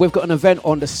got an event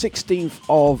on the 16th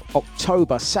of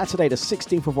October, Saturday the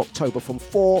 16th of October from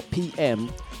 4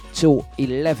 p.m. till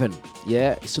 11.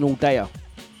 Yeah, it's an all-dayer.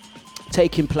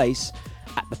 Taking place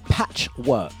at the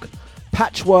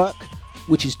Patchwork,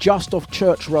 which is just off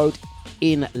Church Road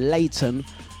in Leighton,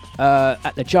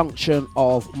 at the junction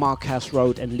of Markhouse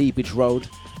Road and Leabridge Road.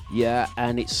 Yeah,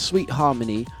 and it's Sweet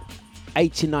Harmony,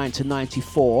 89 to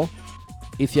 94.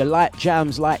 If you like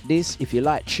jams like this, if you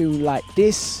like tune like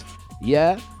this,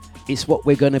 yeah, it's what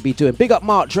we're going to be doing. Big up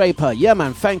Mark Draper. Yeah,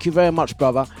 man, thank you very much,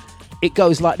 brother. It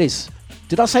goes like this.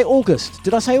 Did I say August?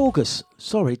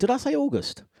 Sorry, did I say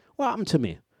August? What happened to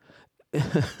me?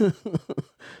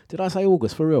 Did I say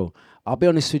August, for real? I'll be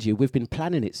honest with you, we've been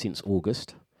planning it since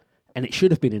August, and it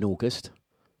should have been in August.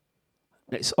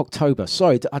 It's October.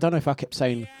 Sorry, I don't know if I kept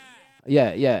saying...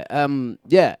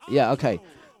 okay.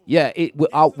 Yeah,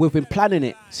 we've been planning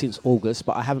it since August,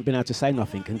 but I haven't been able to say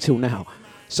nothing until now.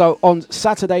 So on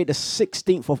Saturday, the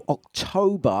 16th of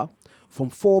October, from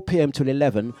 4 p.m. till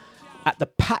 11, at the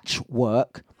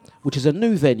Patchwork, which is a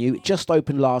new venue, it just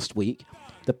opened last week.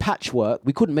 The Patchwork,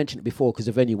 we couldn't mention it before because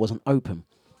the venue wasn't open.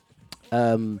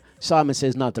 Simon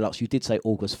says, no, Dlux, you did say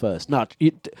August 1st. No,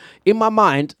 in my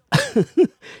mind,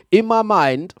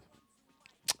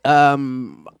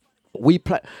 we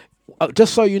play.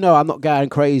 Just so you know, I'm not going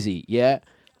crazy, yeah?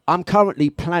 I'm currently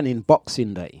planning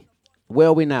Boxing Day. Where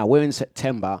are we now? We're in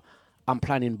September. I'm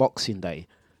planning Boxing Day.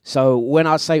 So when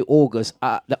I say August,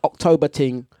 the October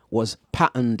thing was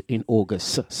patterned in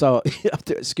August. So you have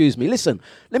to excuse me. Listen,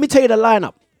 let me tell you the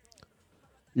lineup.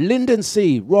 Lyndon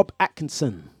C, Rob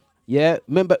Atkinson. Yeah,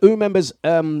 who remembers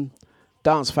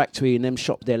Dance Factory and them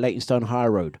shop there, Leytonstone High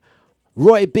Road?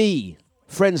 Roy B,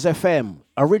 Friends FM,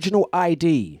 Original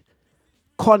ID,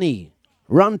 Connie,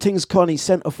 Runtings Connie,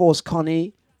 Centre Force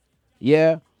Connie,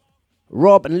 yeah,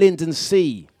 Rob and Lyndon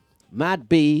C, Mad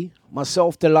B,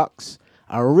 myself Dlux,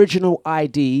 Original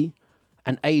ID,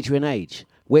 and Adrian H.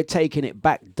 We're taking it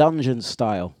back dungeon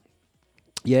style.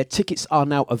 Yeah, tickets are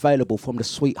now available from the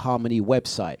Sweet Harmony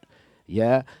website.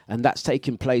 Yeah, and that's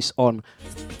taking place on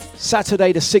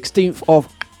Saturday the 16th of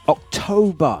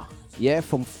October. Yeah,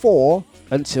 from 4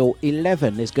 until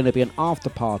 11. There's going to be an after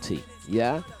party.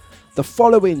 Yeah. The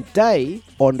following day,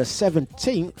 on the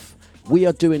 17th, we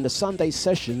are doing the Sunday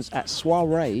sessions at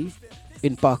Soiree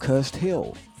in Buckhurst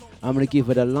Hill. I'm going to give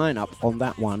it a lineup on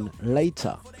that one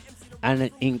later. And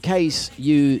in case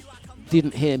you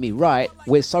didn't hear me right,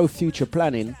 we're so future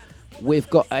planning, we've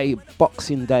got a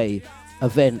Boxing Day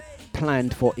event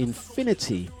planned for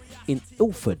Infinity in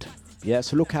Ilford. Yeah,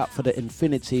 so look out for the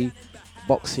Infinity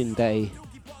Boxing Day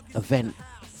event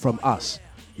from us.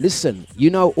 Listen, you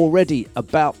know already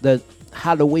about the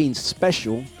Halloween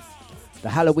special. The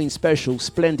Halloween special,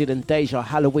 Splendid and Deja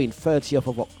Halloween, 30th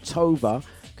of October.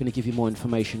 Going to give you more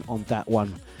information on that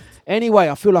one. Anyway,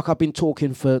 I feel like I've been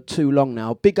talking for too long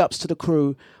now. Big ups to the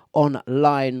crew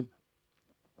online.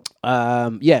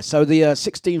 So the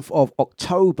 16th of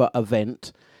October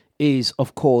event is,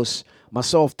 of course,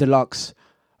 myself, Dlux,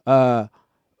 Rob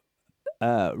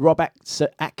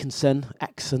Atkinson,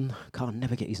 can't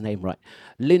never get his name right,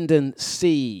 Lyndon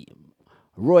C,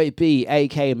 Roy B,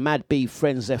 aka Mad B,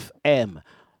 Friends FM,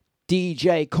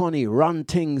 DJ Connie, Run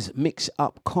Things, Mix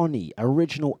Up Connie,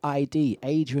 Original ID,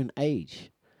 Adrian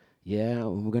H. Yeah,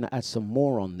 we're going to add some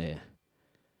more on there.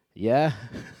 Yeah,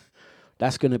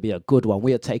 that's going to be a good one.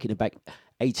 We are taking it back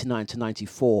 89 to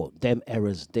 94, them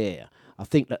errors there. I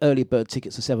think the early bird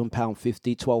tickets are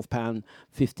 £7.50,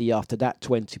 £12.50 after that,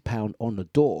 £20 on the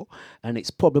door. And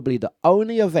it's probably the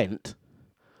only event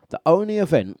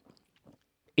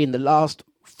in the last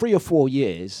 3 or 4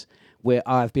 years where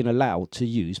I've been allowed to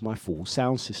use my full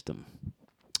sound system.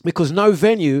 Because no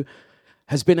venue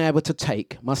has been able to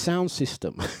take my sound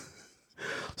system.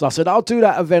 So I said, I'll do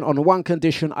that event on one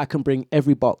condition: I can bring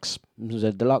every box. I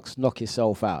said, Dlux, knock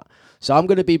yourself out. So I'm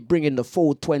going to be bringing the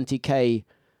full 20k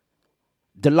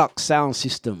Deluxe sound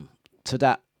system to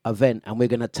that event, and we're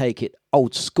going to take it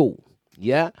old school.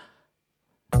 Yeah?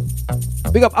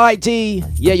 Big up ID.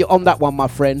 Yeah, you're on that one, my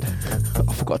friend.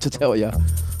 I forgot to tell you.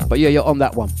 But yeah, you're on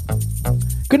that one.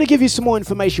 Going to give you some more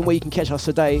information where you can catch us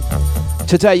today.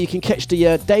 Today you can catch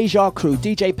the Deja crew,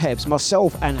 DJ Pebs,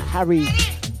 myself and Harry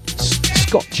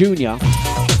Scott Jr.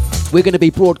 We're going to be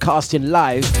broadcasting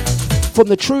live from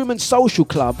the Truman Social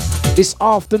Club this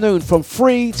afternoon from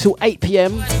 3 to 8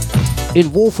 p.m.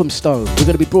 in Walthamstow. We're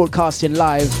going to be broadcasting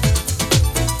live.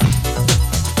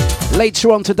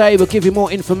 Later on today, we'll give you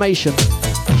more information.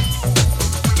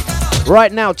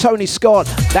 Right now, Tony Scott,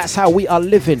 That's How We Are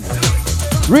Living.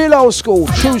 Real old school,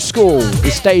 true school.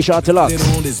 It's Deja Dlux.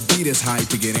 On this beat is hype,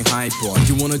 you're getting hype on.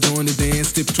 You wanna join the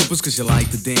dance, tip troopers cause you like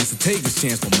to dance. So take this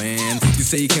chance, my man. You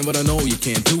say you can, but I know you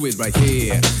can't do it right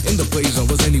here. In the place I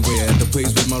was anywhere, the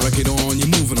place with my record on.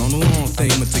 You're moving on a long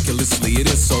thing meticulously. It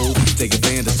is so, take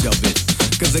advantage of it.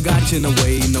 Cause I got you in a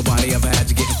way, nobody ever had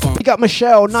you getting fun. You got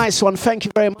Michelle, nice one, thank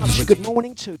you very much. Good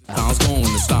morning to you. Sounds going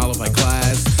the style of my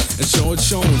class. And show it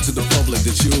shown to the public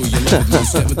that you love me.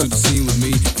 Stepping through the scene with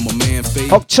me and my man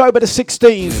Faith. October the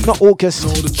 16th, not August.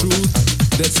 Know the truth,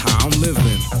 that's how I'm living.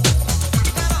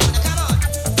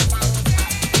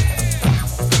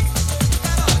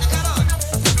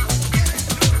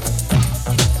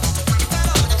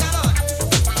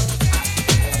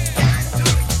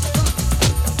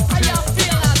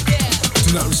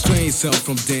 Do not restrain yourself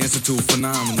from dancing to a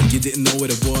phenomenon. You didn't know what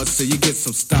it was, so you get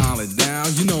some style. And now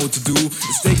you know what to do.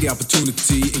 Is take the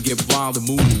opportunity and get wild and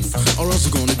move, or else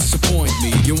you're gonna disappoint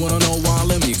me. You wanna know why?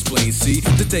 Let me explain. See,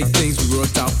 to take things we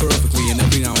worked out perfectly, and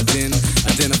every now and then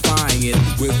identifying it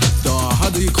with the, how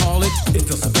do you call it? It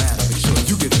doesn't matter. Make sure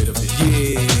you get rid of it.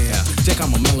 Yeah, check out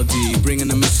my melody,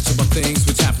 bringing a message about things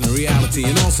which happen in reality,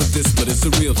 and also this, but it's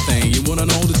a real thing. You wanna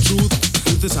know the truth?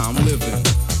 Truth is how I'm living.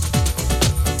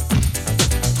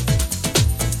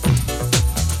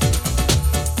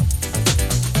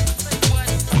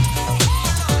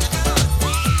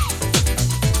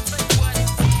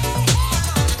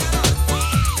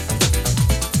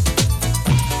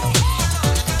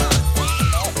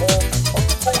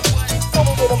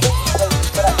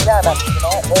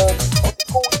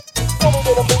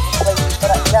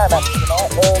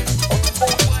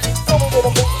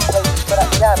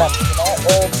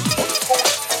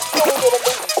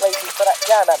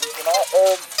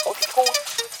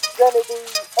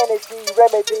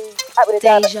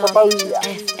 Deja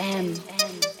FM.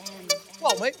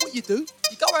 Well, mate, what you do,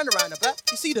 you go around the roundabout,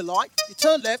 you see the light, you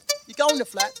turn left, you go in the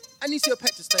flat, and you see a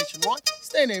petrol station, right?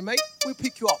 Stay there, mate, we'll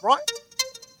pick you up, right?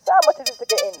 So how much is it to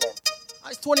get in then?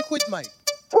 It's 20 quid, mate.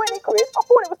 20 quid? I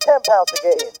thought it was £10 to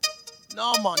get in.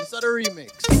 No, man, it's not a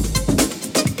remix.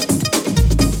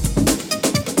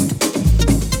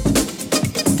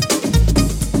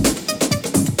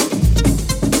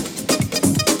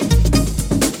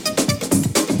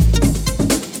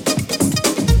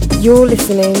 You're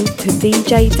listening to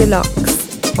DJ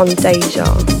Dlux on Deja.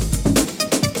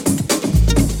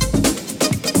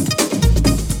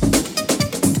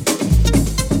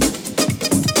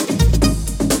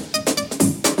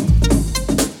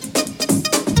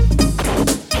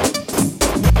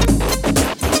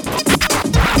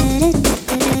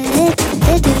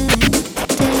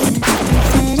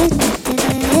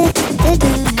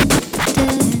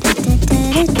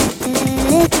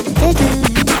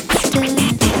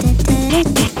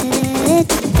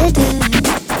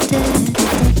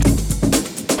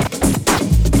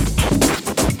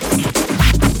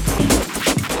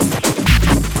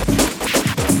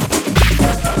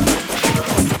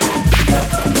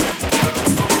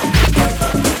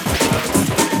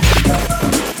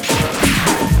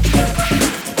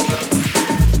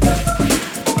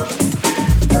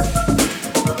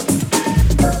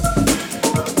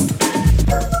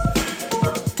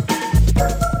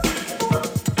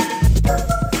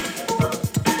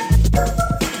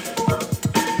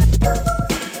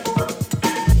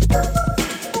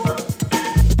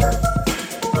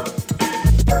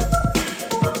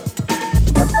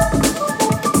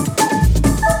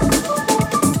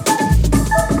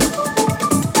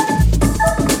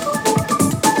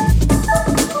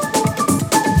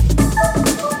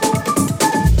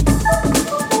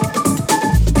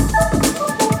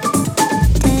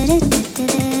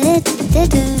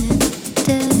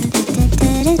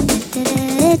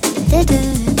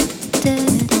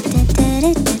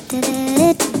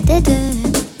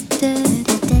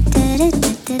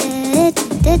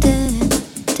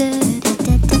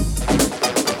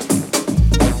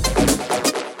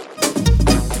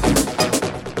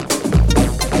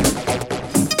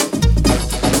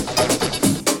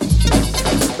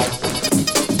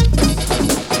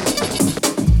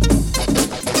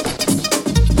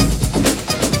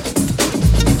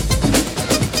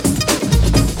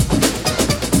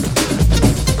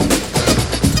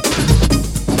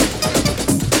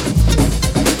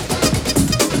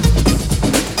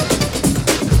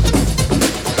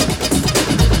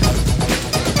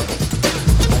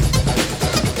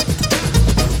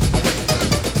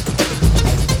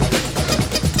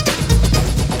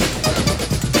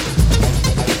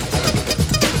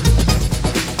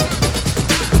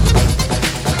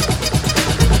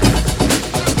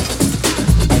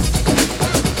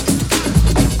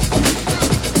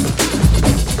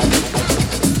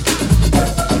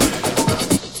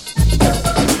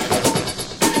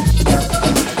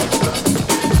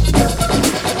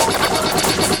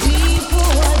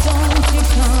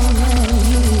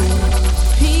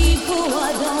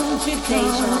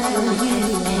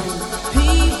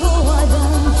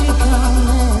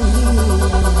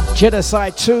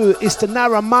 Genocide 2 is the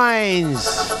Narrow Minds.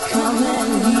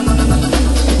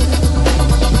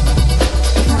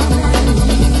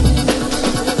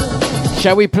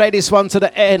 Shall we play this one to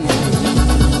the end?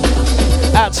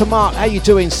 Out to Mark, how you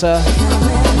doing, sir?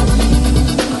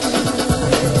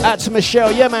 Out to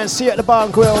Michelle, yeah man, see you at the bar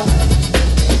and grill.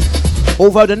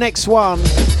 Although the next one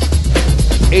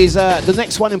is, the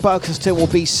next one in Berkhamsted will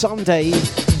be Sunday,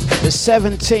 the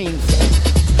 17th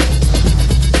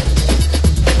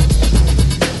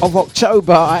of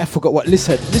October. I forgot what,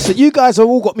 listen, you guys have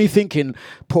all got me thinking,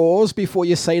 pause before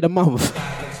you say the month.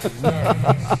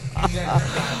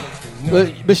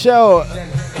 But Michelle,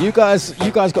 you guys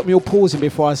got me all pausing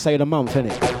before I say the month,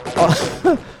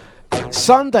 innit?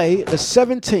 Sunday, the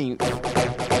 17th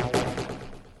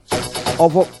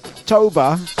of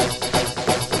October,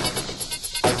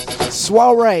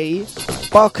 soiree,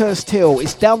 Barkhurst Hill.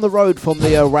 It's down the road from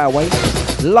the railway.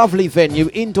 Lovely venue,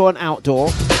 indoor and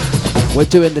outdoor. We're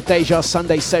doing the Deja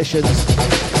Sunday sessions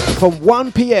from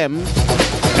 1 p.m.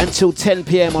 until 10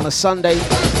 p.m. on a Sunday.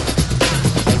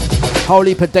 Whole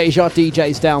heap of Deja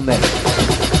DJs down there.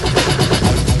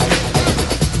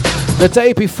 The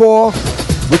day before,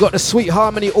 we got the Sweet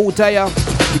Harmony all-dayer.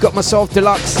 We got myself,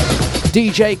 Dlux,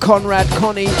 DJ Conrad,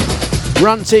 Connie,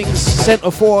 Runtings,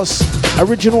 Centre Force,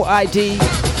 Original ID,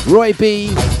 Roy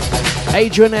B,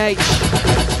 Adrian H,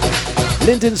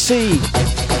 Lyndon C,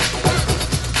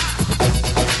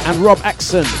 and Rob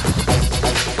Axon.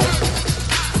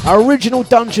 Our original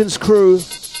Dungeons crew,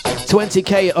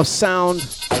 20k of sound.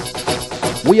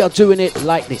 We are doing it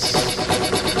like this.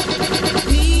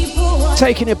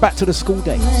 Taking it back to the school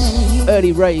days.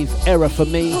 Early rave era for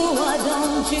me.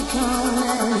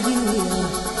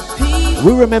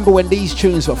 We remember when these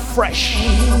tunes were fresh.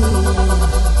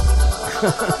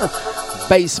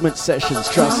 Basement sessions,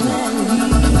 trust me.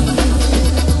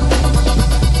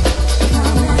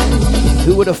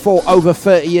 Who would have thought over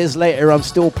 30 years later I'm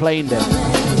still playing them?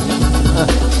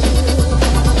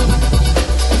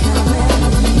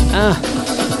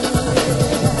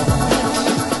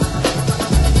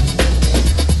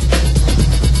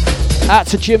 Out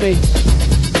to Jimmy.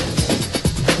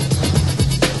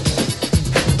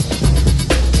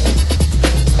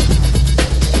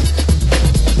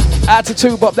 Out to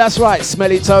Two Bop, that's right.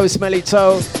 Smelly Toe, Smelly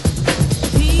Toe.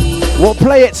 We'll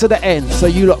play it to the end so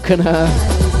you lot can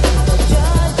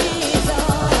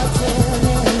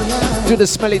do the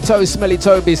Smelly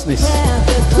Toe business.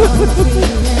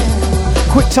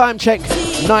 Quick time check.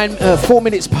 4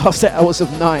 minutes past the hours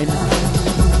of 9.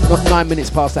 Not 9 minutes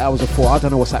past the hours of 4. I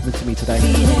don't know what's happening to me today.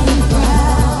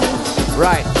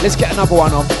 Right, let's get another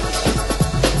one on.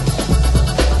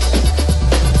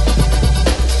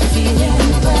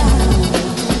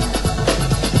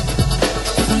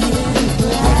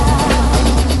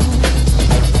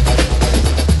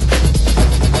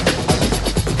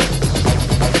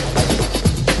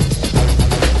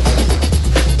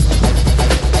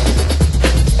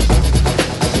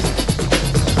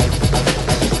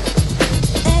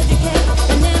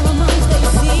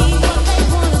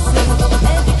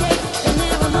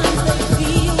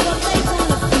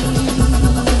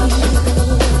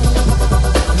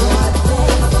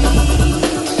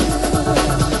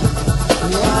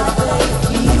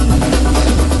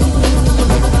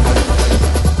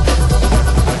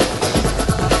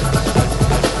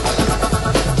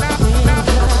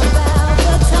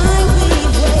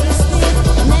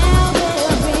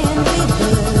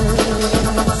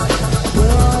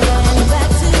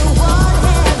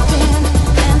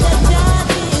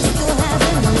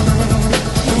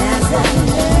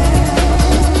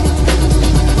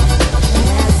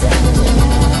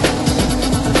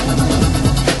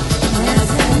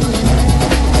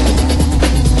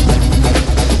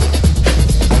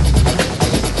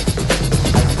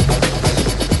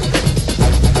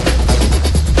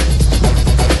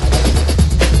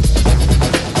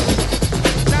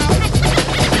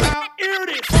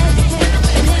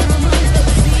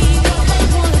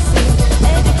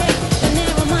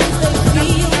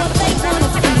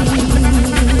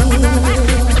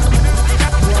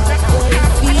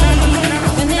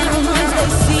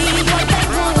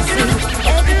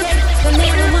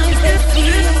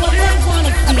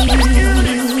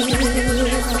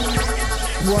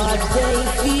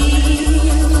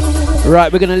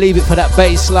 Right, we're going to leave it for that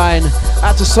bass line.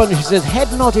 Out to Sonia, who says,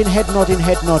 head nodding, head nodding,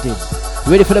 head nodding.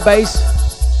 You ready for the bass?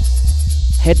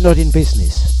 Head nodding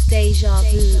business. Deja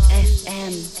Vu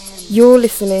FM. You're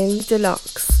listening to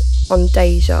Dlux on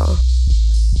Deja.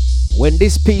 When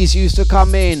this piece used to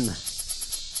come in,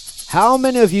 how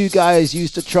many of you guys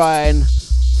used to try and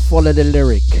follow the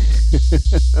lyric?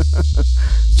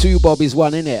 Two Bobbies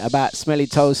one, innit? About smelly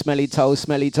toe, smelly toe,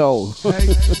 smelly toe.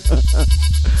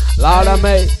 Louder,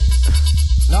 mate.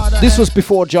 This was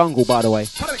before Jungle, by the way.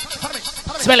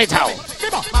 Smelly toe.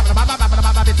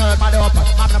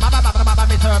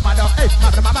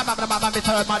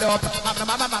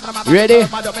 Ready?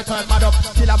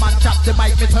 Killer man chop the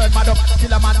mic, me turn mad up.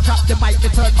 Killer man chop the mic, me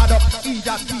turn mad up.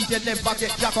 Just DJ never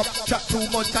get jack up. Chat too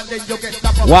much and then you get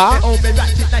stop up. What? Oh, me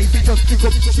ratchet knife, it just pick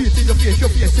up. Shoot in your face,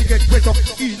 it get wet up.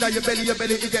 Inna your belly,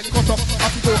 it get cut up.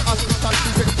 Have to go hospital,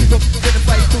 you get pick up. When the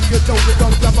fight too, you know we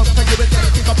don't grab up. So you will get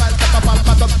pick up and stop up and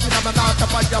back up. Inna my mouth,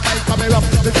 up on your mic, coming up.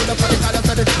 We do the funny kind of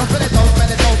study. Smell it out, smell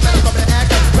it out, smell it out,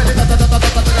 smell it out,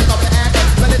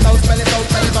 smell it out, smell it out, smell it out,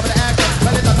 smell it out,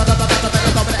 smell it out, smell it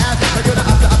out, smell it out. But you're the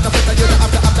after, but you're the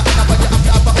after, but you're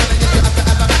after, only if you're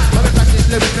after. When we practice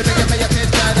lyrics, we make it pay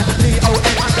attention.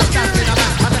 D-O-N, understand me now,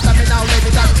 understand me now,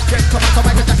 ladies and gentlemen. Come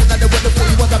on, Jackson, and the way before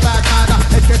he was a bad man.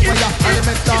 It gets for ya, and it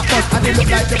makes start up, and it look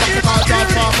like the basketball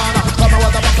transformer. Come on,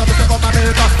 was a boxer, Mr. From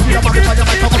America. You know, mommy, for your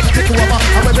mic, come on, take over.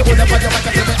 And when we hold up on your mic,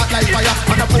 I say we act like fire.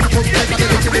 And the boom, boom, take, and they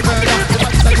look to me murder. The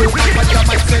mic is a good mic, but your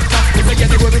mic center. If you get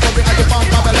the way we come, we are the bomb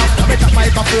Babylon. I make that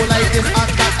mic go like this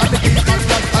and that, and the keep on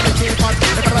run, and the keep on.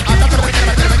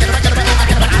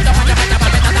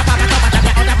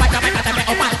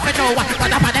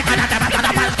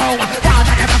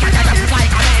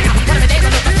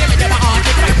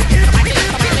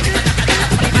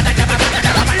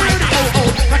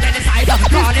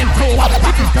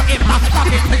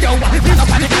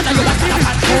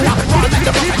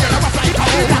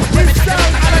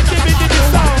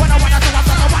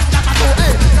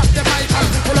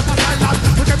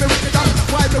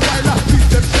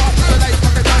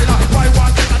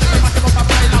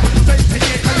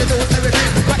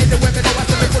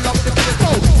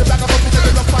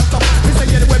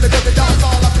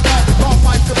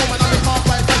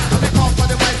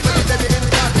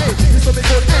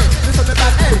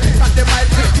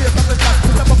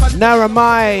 Narrow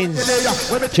Minds,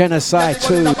 Genocide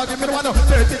 2.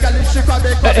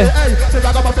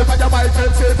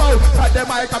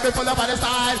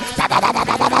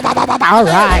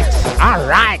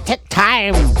 Alright, take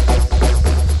time.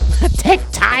 Take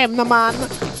time, the man.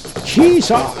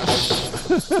 Jesus.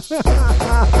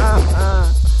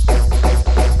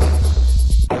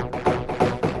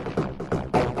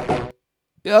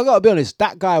 Yeah, I gotta be honest.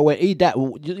 That guy went. You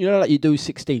know, like you do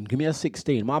 16. Give me a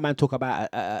 16. My man talk about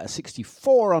a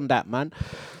 64 on that, man.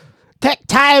 Take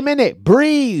time in it.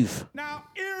 Breathe. Now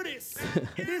hear this.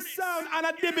 This sound and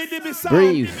a dibby sound.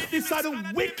 Breathe. This is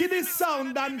the wickedest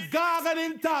sound and gargan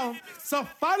in town. So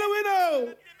follow it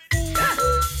out. Dlux.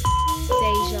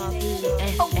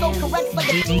 Oh, so correct like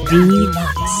a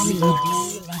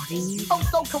Oh,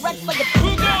 so correct like a Who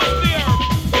goes there?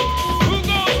 Who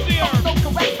goes there? Oh, so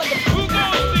correct like a Who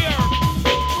goes there?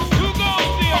 Who goes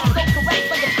there? Oh, so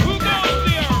correct like a Who goes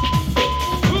there?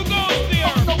 Who goes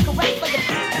there?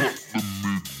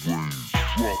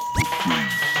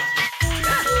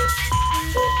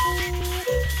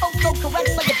 Oh, so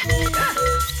correct like a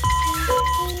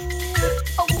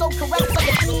Oh, so correct like a Oh, so correct like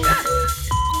a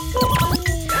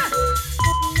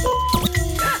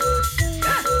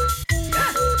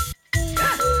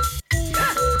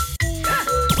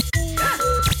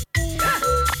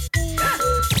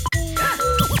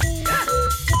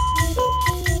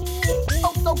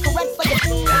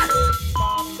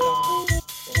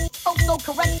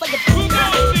correct like a Who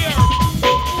goes there?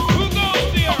 Who goes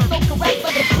there? So correct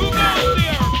like a Who goes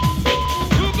there?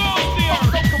 Who goes there?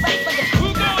 So correct like a Who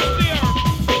goes there?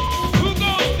 Who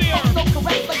goes there? So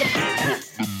correct like a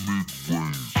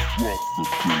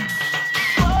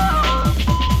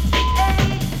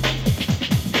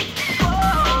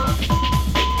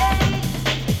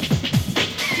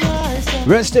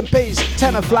Rest in peace,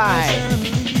 Tenafly,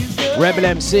 Rebel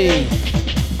MC,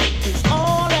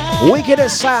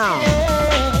 Wickedest Sound.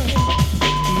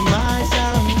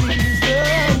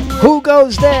 Who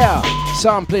goes there?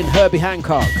 Sampling Herbie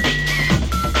Hancock.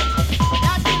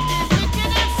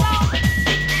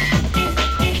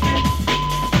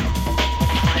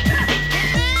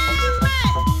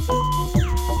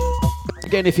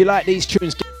 Again, if you like these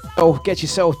tunes, get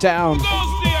yourself down.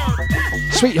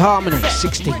 Sweet Harmony,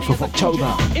 16th of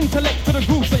October. Intellect to the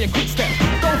groove, so you quick step.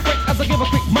 Don't fret as I give a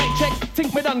quick mic check.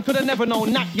 Think me done, coulda never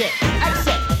known, not yet.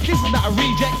 Accept, this is not a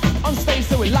reject. On stage,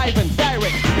 so we're live and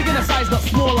direct. Beginner size, not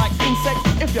small like insect.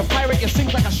 If you're pirate, you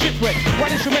sink like a shipwreck.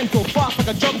 Right instrumental, fast like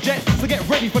a jump jet. So get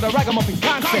ready for the ragamuffin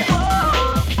concept.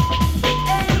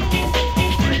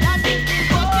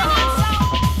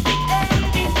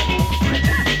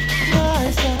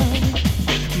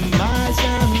 My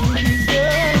sound is the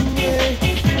way.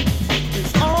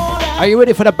 It's all Are you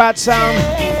ready for the bad sound?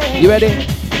 You ready?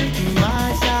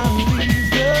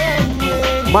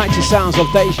 Mighty sounds of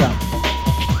Deja.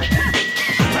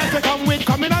 Come with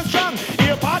coming and strong.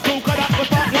 Here part 2, cause that was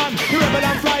part 1. The rebel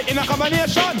and fly in a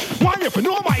combination. One if you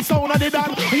know my sound of the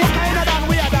dan. What kind of dan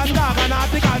we are dan dog and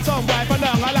article some boy from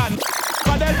down a land.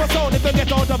 But then for sound if you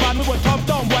get out of van, we would come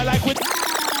down boy like with.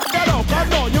 Get out, come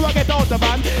down, you will get out of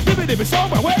van. Dibby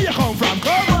somewhere, where you come from?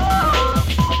 Come on.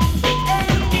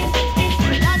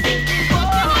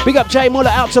 Big up Jay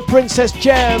Muller, out to Princess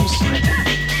Gems.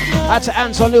 Out to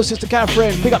Anton, little sister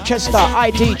Catherine. Big up Chester,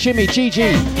 ID, Jimmy,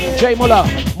 Gigi, Jay Muller,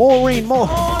 Maureen,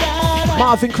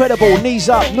 Marv Incredible, Knees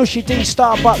Up, Nushi D,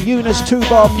 Starbuck, Eunice, Two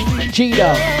Bob,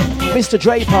 Gina, Mr.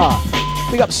 Draper.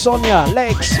 Big up Sonia,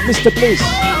 Legs, Mr. Bliss.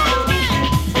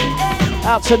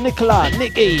 Out to Nicola,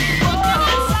 Nikki,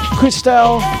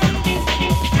 Christelle.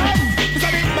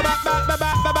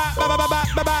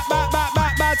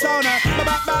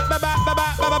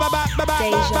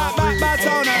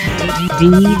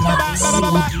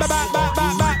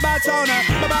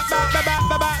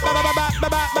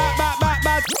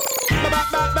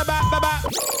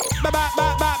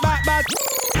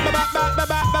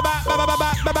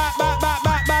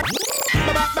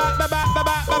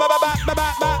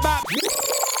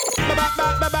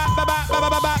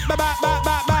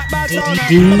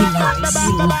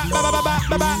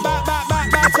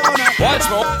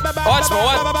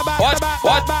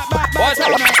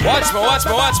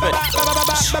 Watch me.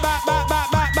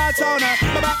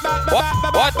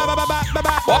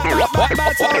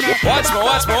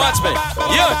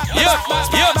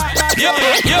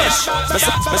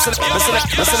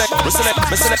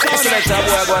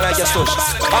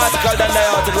 Article done there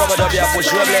out in rubber dub, yeah,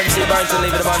 push Rebel MC Barrington,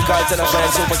 leave the man called Tenor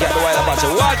Friend, Super Cat, the Wild Apache.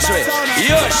 Watch me.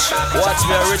 Yush. Watch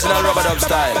me, original rubber dub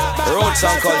style. Roots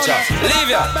and culture. Leave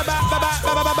ya.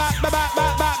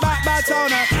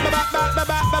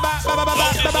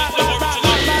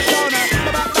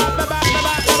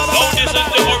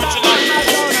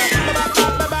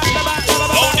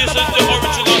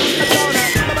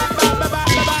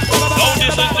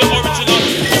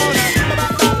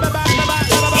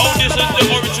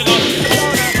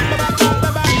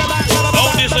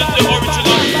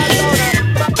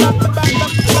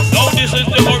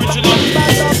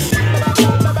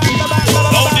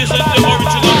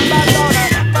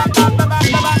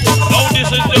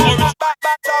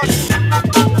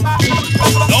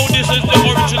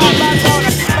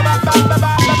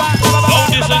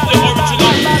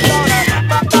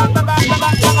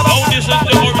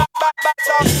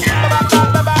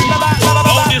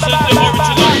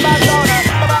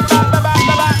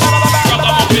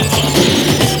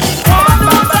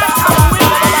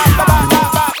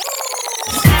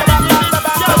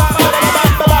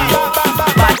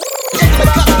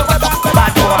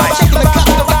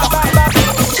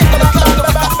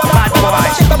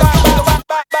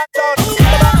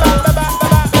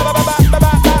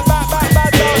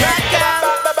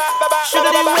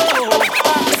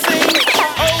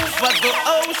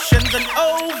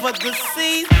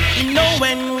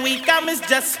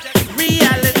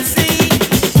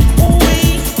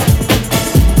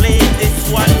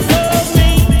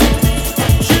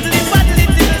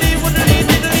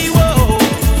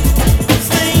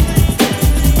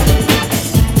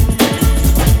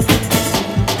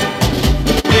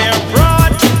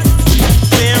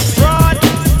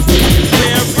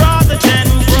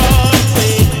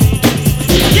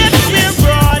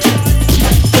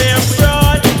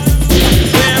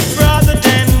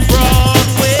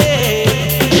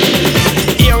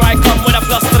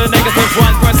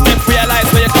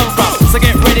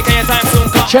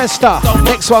 Chester,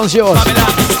 next one's yours.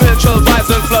 Spiritual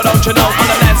vibes will flow, don't you know? On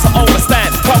the land, so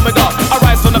overstand. Come we go.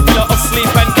 Arise from the pillow of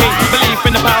sleep and king. Believe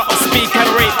in the power of speak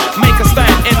and read. Make a stand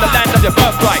in the land of your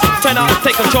birthright. Turn out,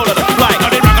 take control of the flight.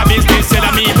 Now the ragamuffins, they say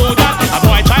that me know that. A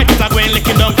boy tried to go and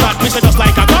licking down fat. Me say just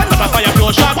like a gun, but a fire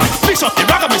pure shot. Fix up the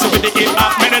ragamuffins with the hip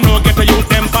hop. Men and no get to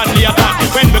youth them fan the attack.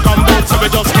 When we come both, so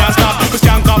we just can't stop. We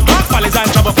can't come back, follies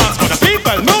and trouble fast. For the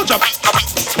people, no job.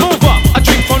 Move up, a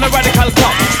drink from the radical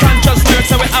cup. Conscious lyrics,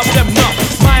 so we have them now.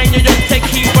 Mind you just take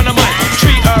heed from the mic.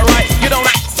 Treat her right, you don't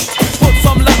like. Put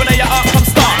some love in your heart from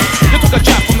start. You took a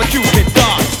jab from the Cupid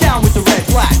dart. Down with the red,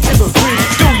 black, and the green.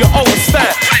 Do your own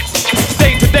step.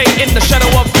 Day to day,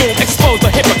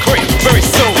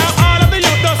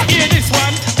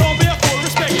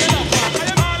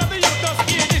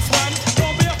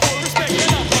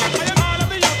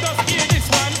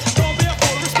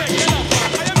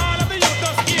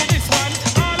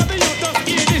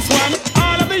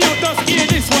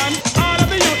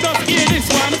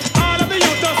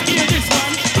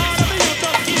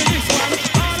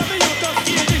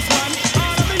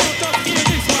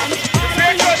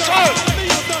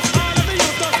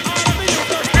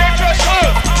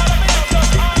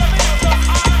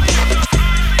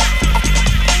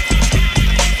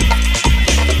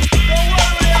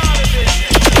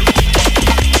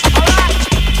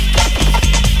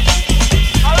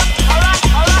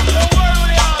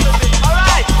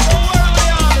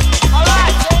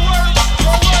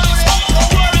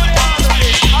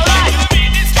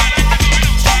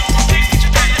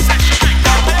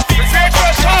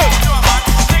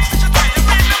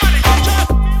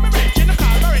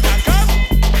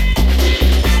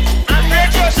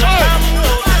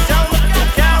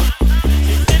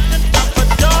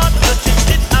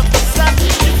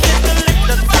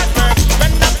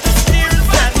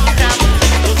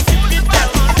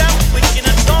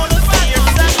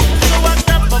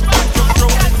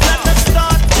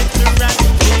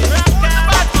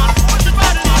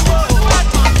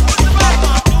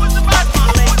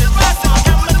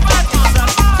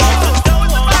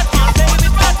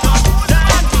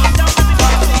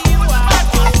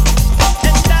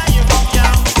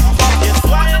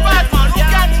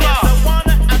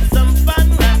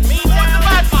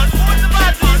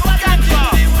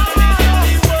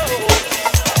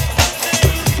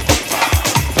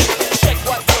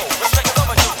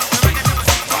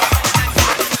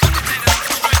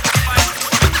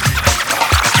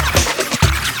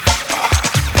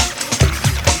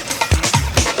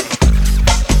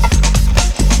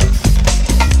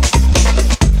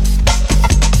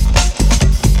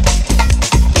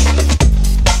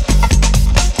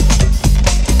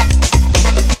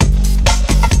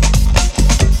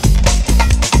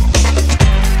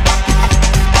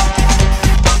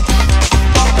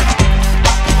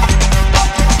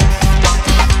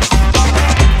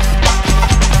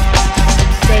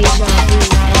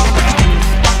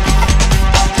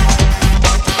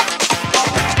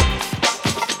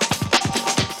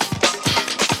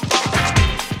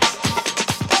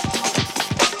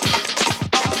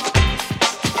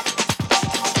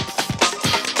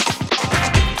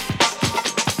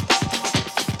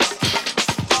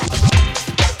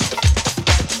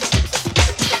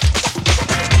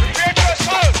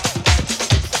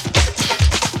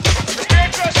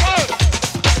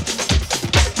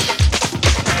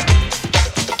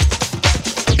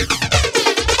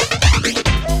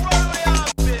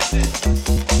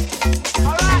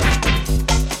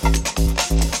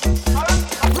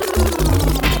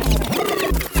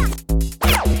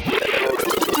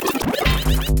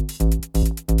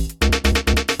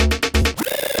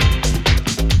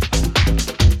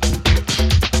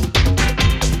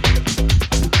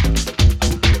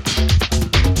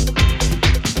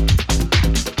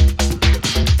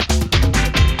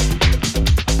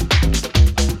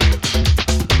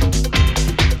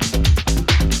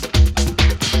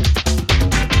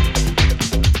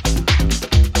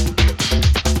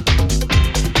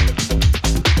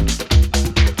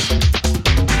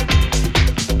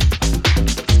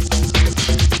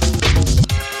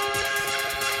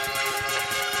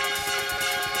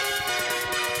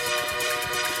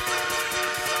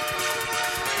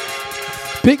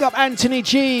 Big up Anthony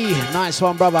G. Nice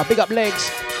one, brother. Big up Legs.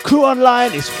 Crew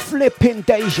online is flipping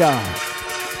Deja.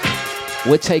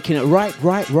 We're taking it right,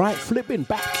 flipping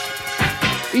back.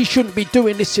 He shouldn't be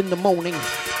doing this in the morning.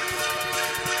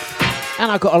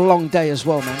 And I got a long day as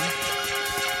well, man.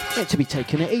 Meant to be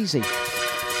taking it easy.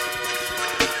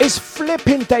 It's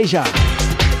flipping Deja.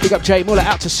 Big up Jay Muller,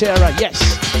 out to Sarah,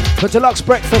 yes. For Deluxe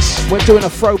Breakfast, we're doing a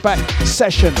throwback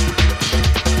session.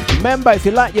 Remember, if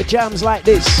you like your jams like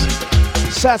this,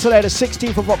 Saturday the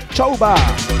 16th of October,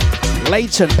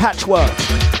 Leighton Patchwork.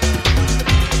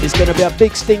 It's going to be a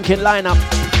big stinking lineup.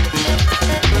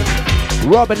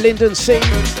 Robert Lyndon Singh,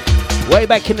 way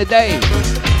back in the day.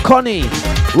 Connie,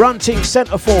 Runting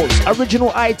Centerfolds,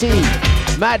 Original ID,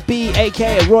 Mad B,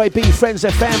 aka Roy B, Friends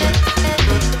FM,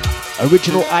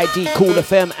 Original ID, Cool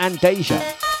FM, and Deja.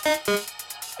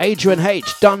 Adrian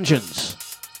H, Dungeons.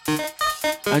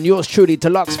 And yours truly,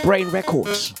 Deluxe Brain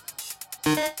Records.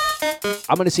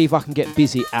 I'm going to see if I can get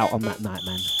Busy out on that night,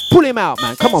 man. Pull him out,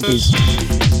 man. Come on, Biz.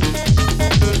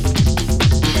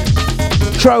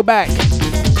 Throwback.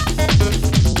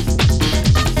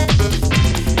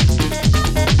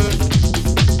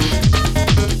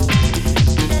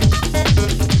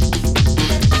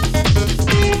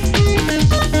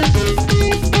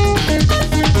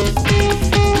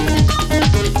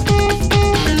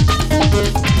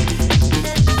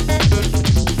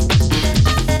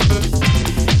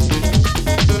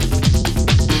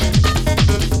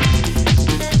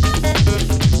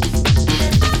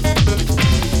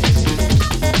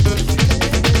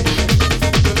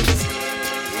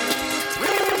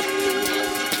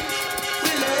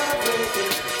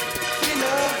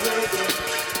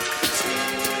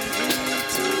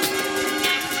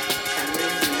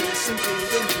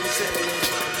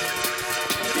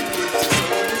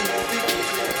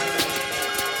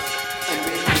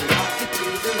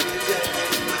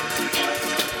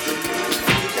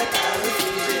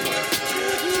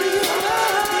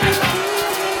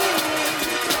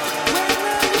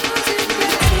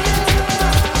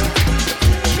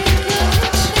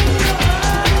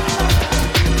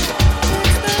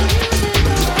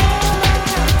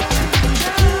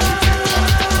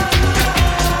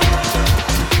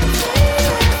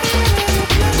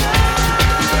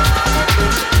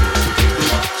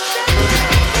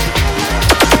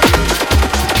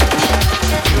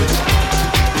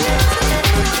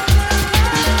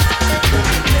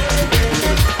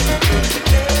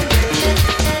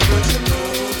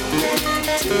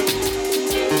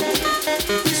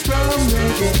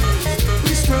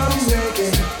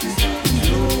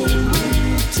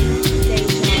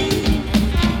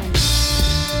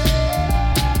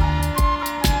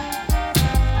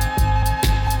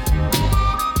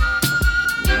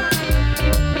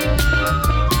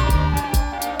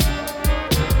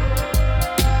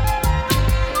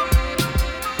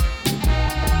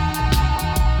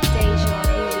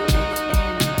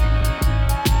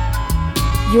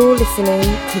 You're listening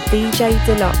to DJ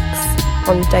Dlux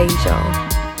on Deja.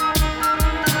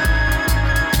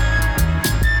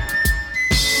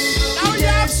 Now you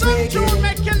have some tune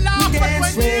make you laugh, but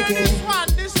when you hear this one,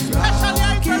 this especially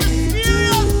I'm very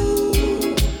serious.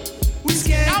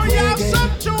 Now you have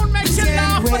some tune make you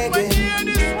laugh, but when you hear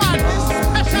this one, this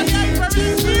especially I'm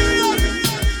very serious.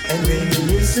 And when you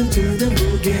listen to the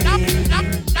boogie,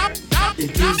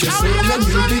 it gives you soul and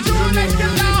you be dreaming.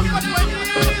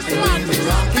 And when you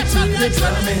rock it to the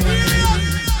drumming,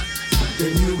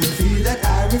 then you will feel that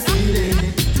Irish feeling.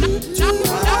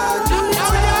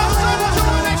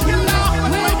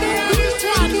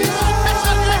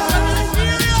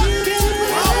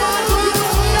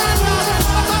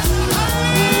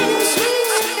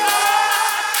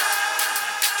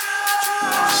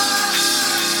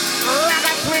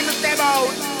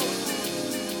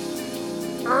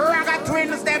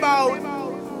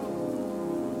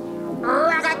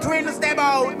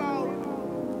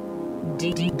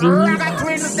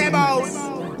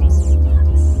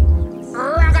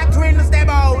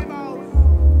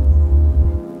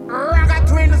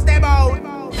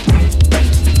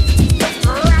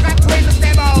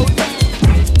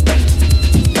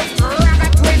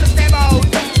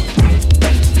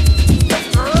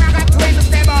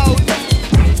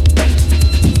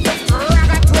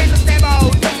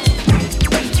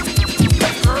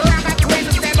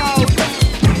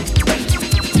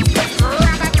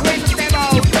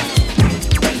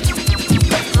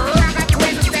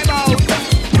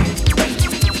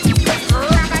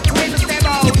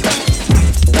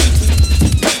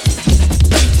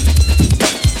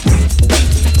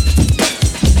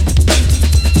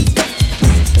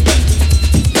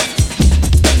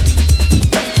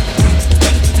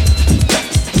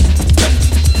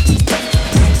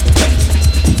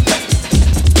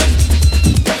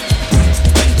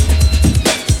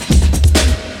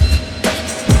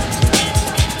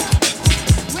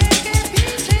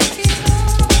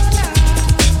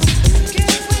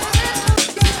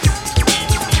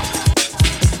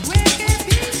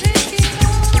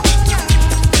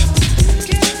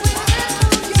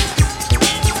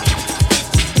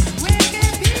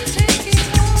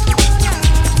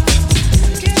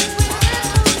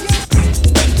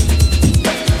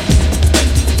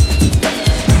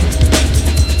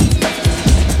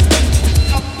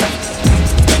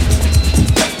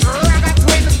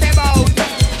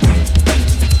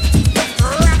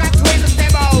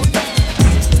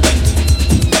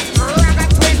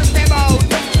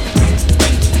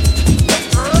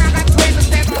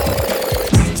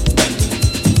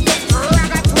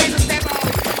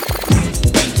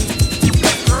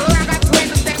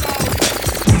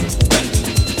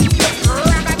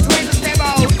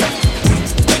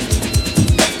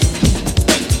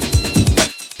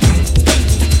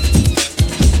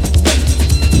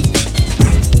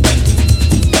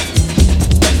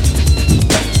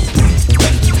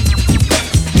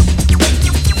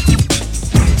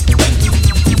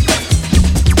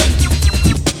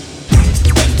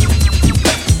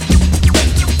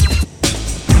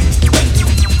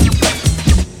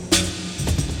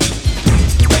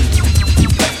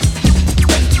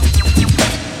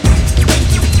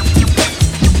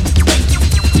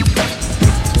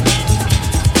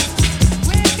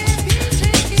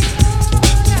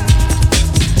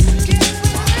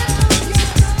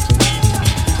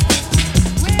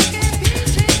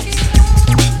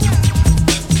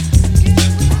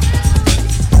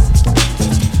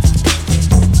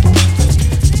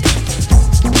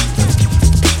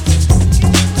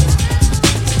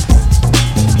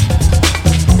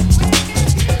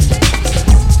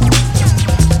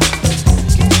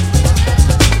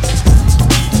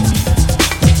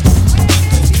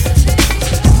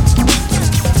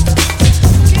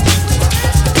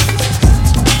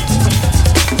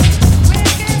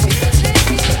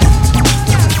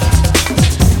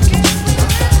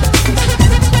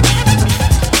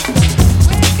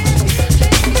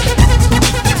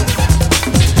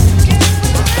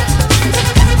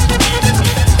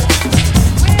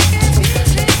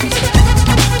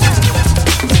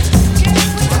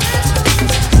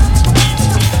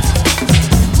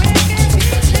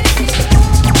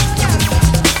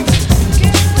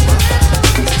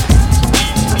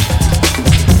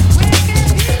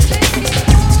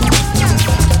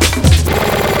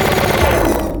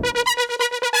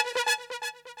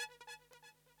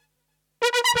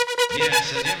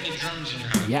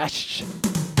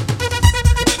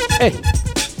 Hey,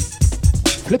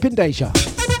 flipping Deja.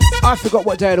 I forgot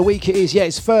what day of the week it is. Yeah,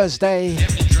 it's Thursday.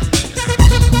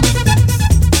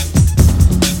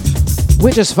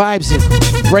 We're just vibesing,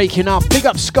 breaking up. Big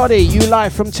up Scotty, you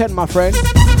live from 10, my friend.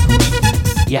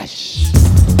 Yes.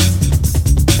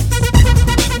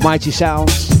 Mighty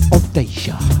sounds of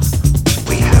Deja.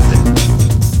 We have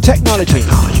the technology.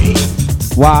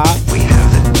 Why? We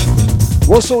have the.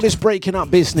 What's all this breaking up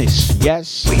business?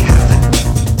 Yes. We have the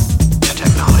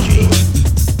technology.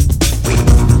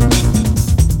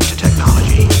 The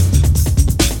technology.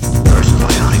 First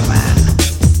bionic man.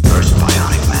 First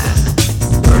bionic man.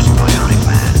 First bionic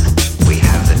man. We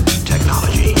have the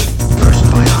technology. First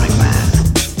bionic man.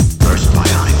 First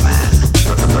bionic man.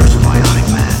 First bionic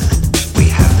man. We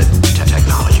have the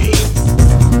technology.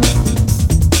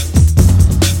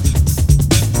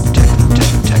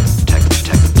 Technology.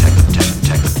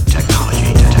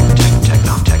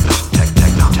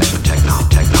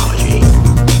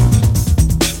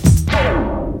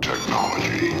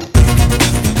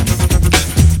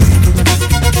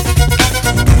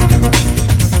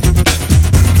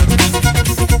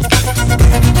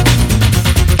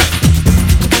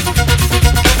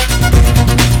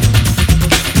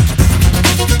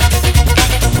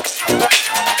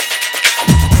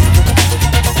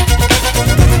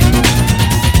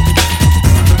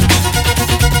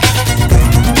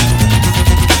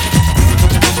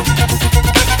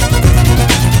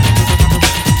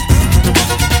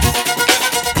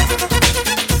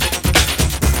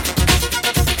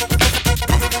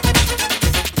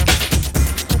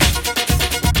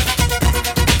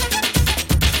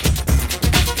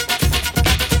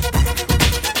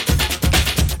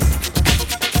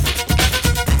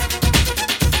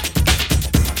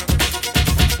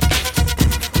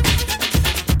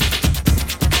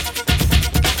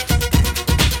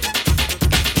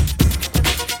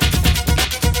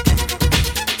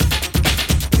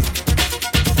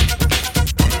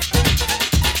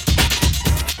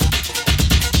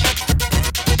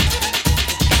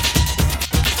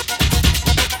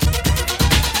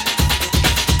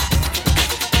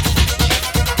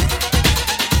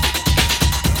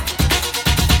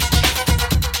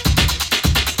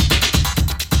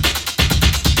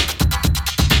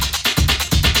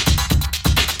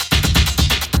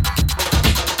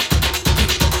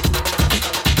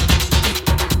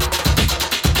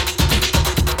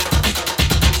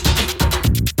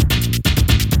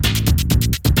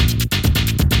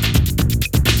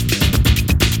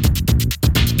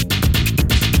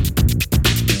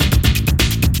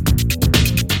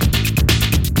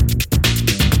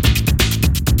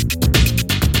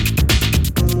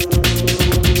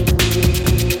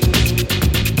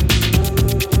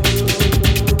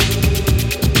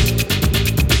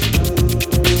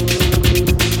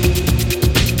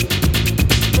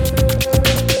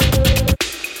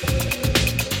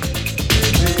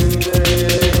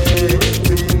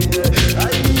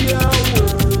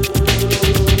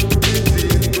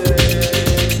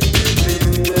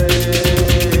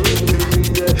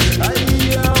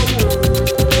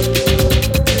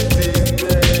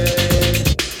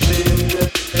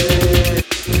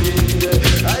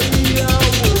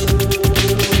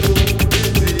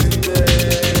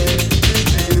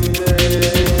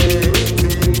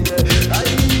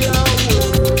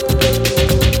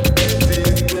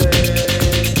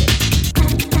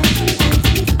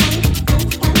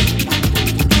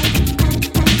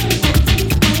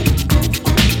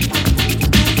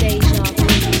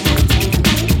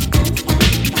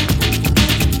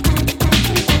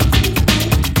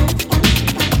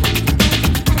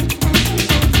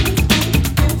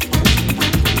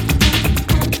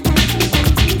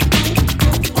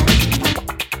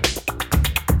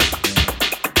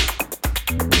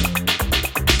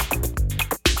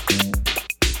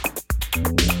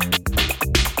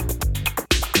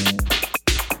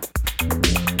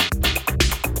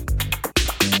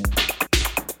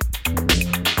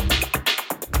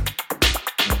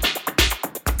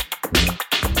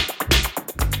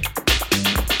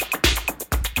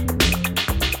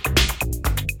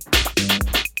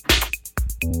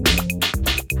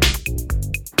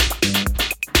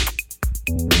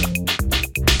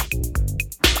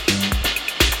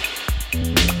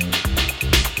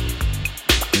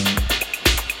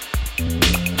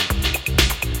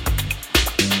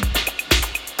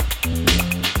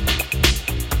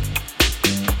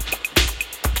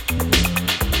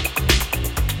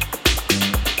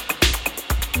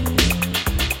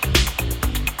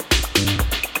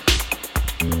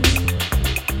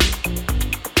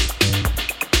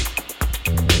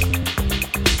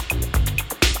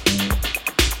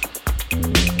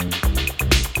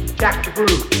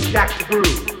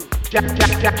 Jack the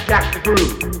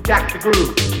groove, jack the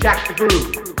groove, jack the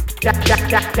groove, jack the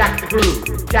groove, jack the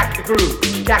groove, jack the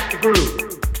groove, jack the groove,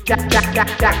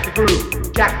 jack the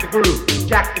groove,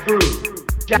 jack the groove,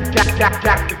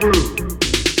 jack the groove.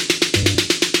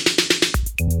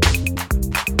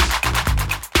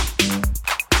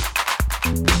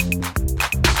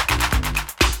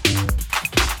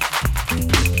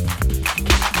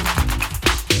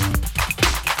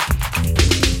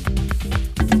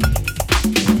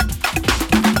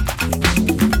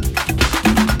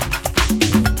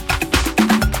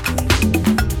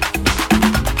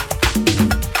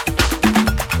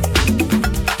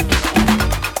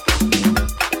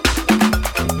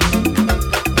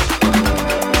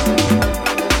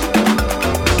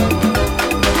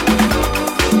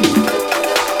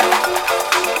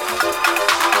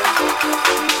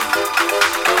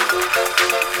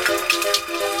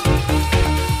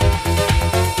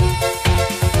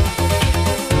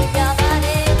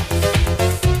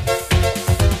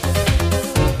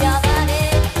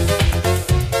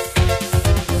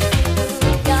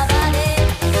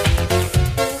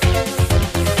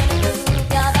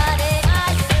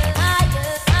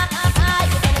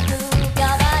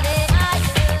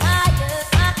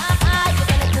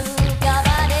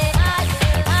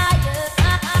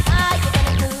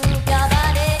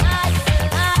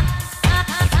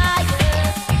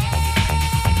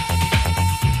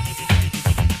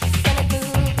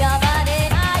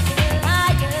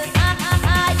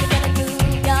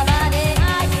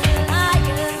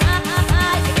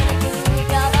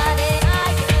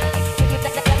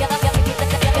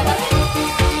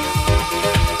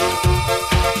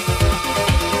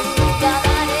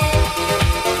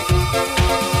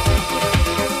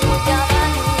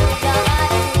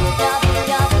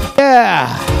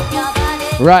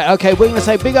 Right, okay, we're going to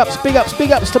say big ups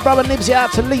to brother Nibsy,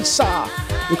 out to Lisa.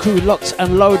 The crew locked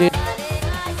and loaded.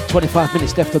 25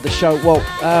 minutes left of the show. Well,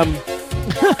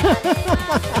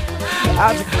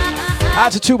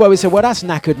 out to Tubo, we said, well, that's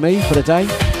knackered me for the day.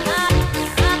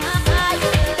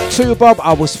 To Bob,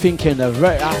 I was thinking,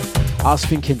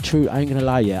 true, I ain't going to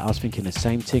lie, I was thinking the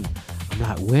same thing. I'm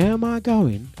like, where am I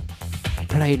going?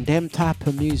 Playing them type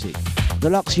of music.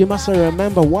 Dlux, you must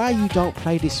remember why you don't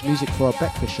play this music for a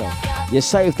breakfast show. You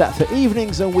save that for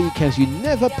evenings and weekends. You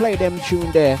never play them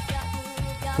tune there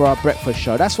for our breakfast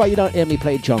show. That's why you don't hear me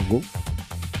play jungle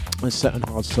and certain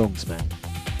hard songs, man.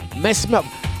 Mess me up.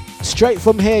 Straight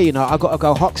from here, you know, I got to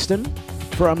go Hoxton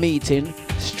for a meeting.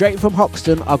 Straight from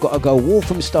Hoxton, I got to go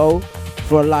Walthamstow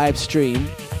for a live stream.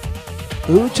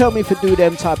 Who tell me to do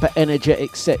them type of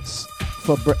energetic sets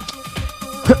for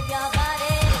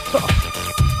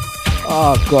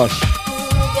Oh gosh.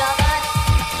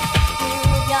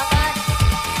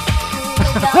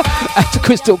 After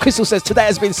Crystal says today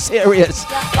has been serious.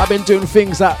 I've been doing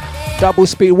things at double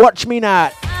speed. Watch me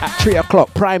now at 3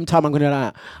 o'clock prime time. I'm gonna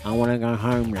like, I wanna go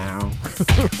home now.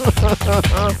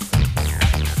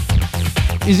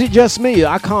 Is it just me?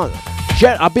 I can't.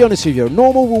 I'll be honest with you.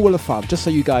 Normal rule of thumb, just so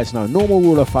you guys know, normal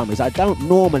rule of thumb is I don't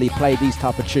normally play these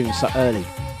type of tunes so early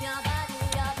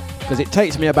because it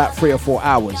takes me about 3 or 4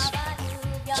 hours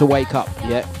to wake up.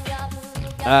 Yeah.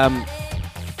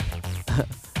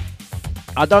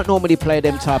 I don't normally play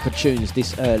them type of tunes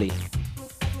this early.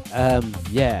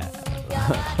 Yeah.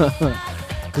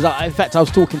 Because in fact, I was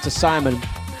talking to Simon.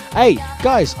 Hey,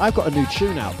 guys, I've got a new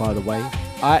tune out, by the way.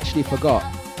 I actually forgot.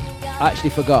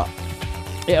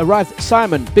 It arrived.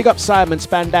 Simon, big up Simon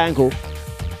Spandangle.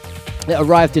 It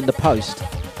arrived in the post.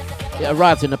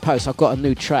 I've got a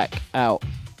new track out.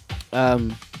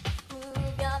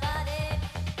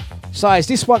 Size,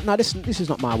 this one. No, this is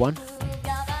not my one.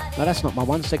 No, that's not my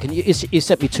one. Second, you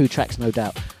sent me 2 tracks, no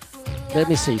doubt. Let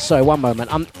me see. Sorry, one moment.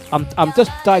 I'm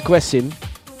just digressing.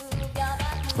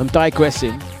 This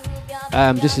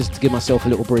is to give myself a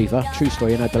little breather. True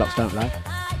story, you know, Dlux don't lie.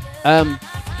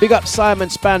 Big up Simon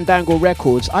Spandangle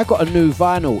Records. I got a new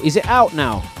vinyl. Is it out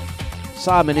now?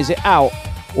 Simon, is it out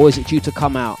or is it due to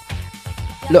come out?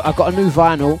 Look, I've got a new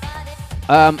vinyl.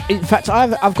 In fact,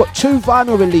 I've got 2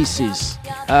 vinyl releases,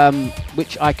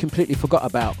 which I completely forgot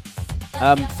about.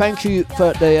 Thank you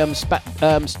for the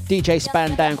DJ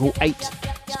Spandangle 8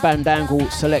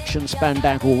 Spandangle Selection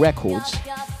Spandangle Records.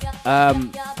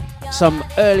 Some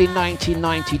early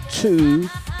 1992,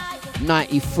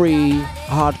 93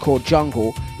 hardcore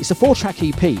jungle. It's a 4-track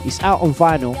EP. It's out on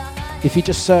vinyl. If you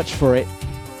just search for it,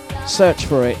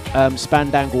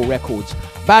 Spandangle Records.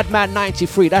 Badman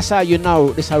 93, that's how you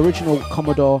know this original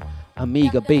Commodore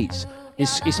Amiga beats.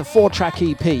 It's a 4-track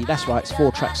EP. That's right, it's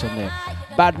 4 tracks on there.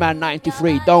 Badman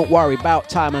 93, don't worry, about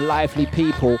time and lively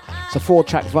people. It's a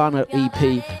 4-track vinyl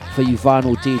EP for you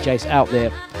vinyl DJs out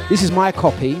there. This is my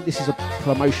copy. This is a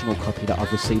promotional copy that I've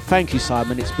received. Thank you,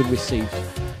 Simon. It's been received.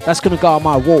 That's going to go on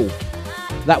my wall.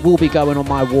 That will be going on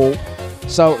my wall.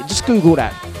 So just Google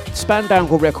that.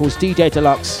 Spandangle Records, DJ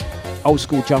Dlux, Old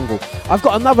School Jungle. I've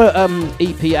got another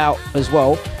EP out as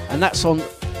well, and that's on,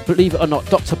 believe it or not,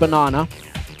 Dr. Banana.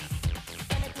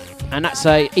 And that's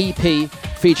a EP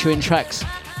featuring tracks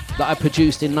that I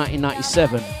produced in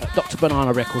 1997 at Dr.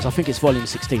 Banana Records. I think it's volume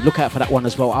 16. Look out for that one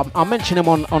as well. I'll mention him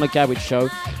on a garage show,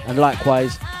 and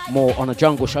likewise more on a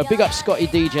jungle show. Big up Scotty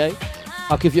DJ.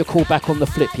 I'll give you a call back on the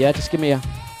flip, yeah? Just give me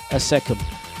a second.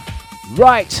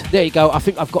 Right, there you go. I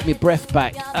think I've got my breath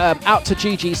back. Out to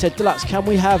Gigi, he said, Dlux, can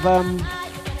we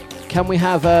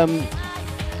have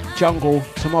jungle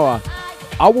tomorrow?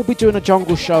 I will be doing a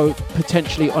jungle show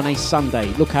potentially on a Sunday.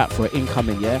 Look out for it,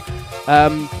 incoming, yeah?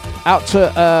 Out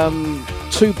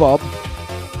to Bob.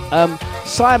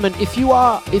 Simon, if you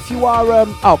are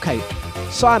okay.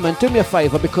 Simon, do me a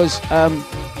favour because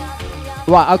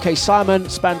right, okay, Simon,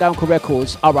 Spandangle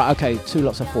Records. All right, okay, 2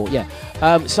 lots of 4, yeah.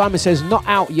 Simon says not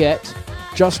out yet,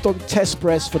 just on test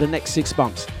press for the next 6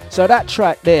 months. So that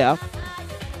track there,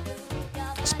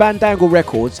 Spandangle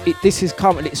Records, this is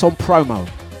currently, it's on promo.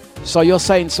 So you're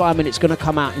saying, Simon, it's going to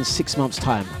come out in 6 months'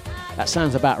 time. That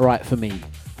sounds about right for me.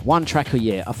 1 track a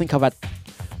year. I think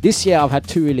this year I've had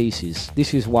 2 releases.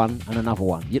 This is one and another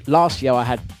one. Last year I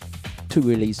had 2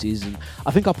 releases, and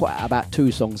I think I put out about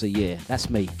 2 songs a year. That's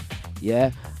me.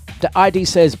 Yeah. The ID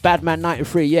says Badman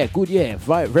 93. Yeah, good year.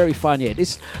 Very fun year.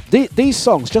 These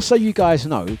songs, just so you guys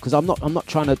know, because I'm not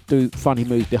trying to do funny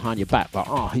moves behind your back, but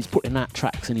he's putting out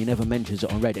tracks and he never mentions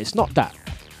it on Reddit. It's not that.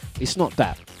 It's not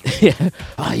that. Yeah.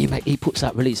 He puts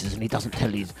out releases and he doesn't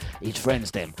tell his friends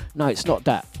them. No, it's not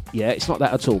that. Yeah, it's not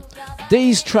that at all.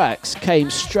 These tracks came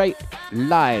straight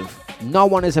live. No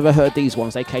one has ever heard these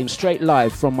ones. They came straight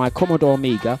live from my Commodore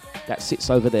Amiga that sits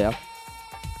over there.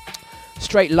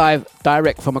 Straight live,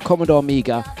 direct from a Commodore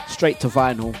Amiga, straight to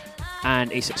vinyl,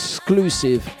 and it's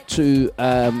exclusive to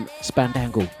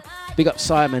Spandangle. Big up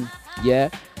Simon, yeah.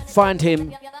 Find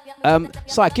him.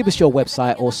 Si, give us your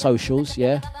website or socials,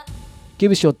 yeah.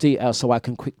 Give us your details so I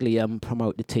can quickly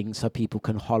promote the thing so people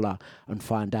can holler and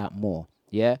find out more,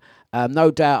 yeah. No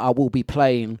doubt I will be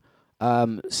playing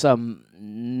some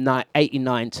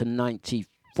 89 to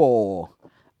 94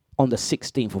 on the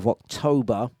 16th of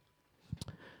October.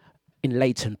 In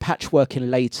Leighton, Patchwork in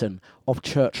Leighton, off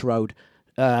Church Road,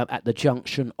 at the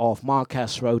junction of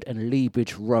Marcas Road and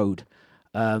Leabridge Road,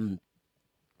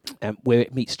 where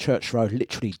it meets Church Road,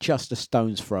 literally just a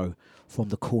stone's throw from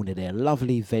the corner there.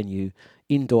 Lovely venue,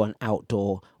 indoor and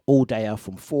outdoor, all day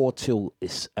from 4 till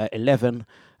 11.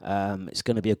 It's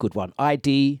going to be a good one.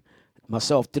 ID,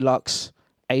 myself, Dlux,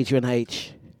 Adrian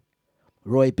H,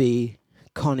 Roy B,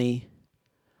 Connie,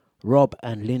 Rob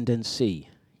and Lyndon C.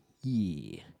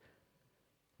 Yeah.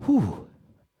 Whew.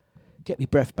 Get me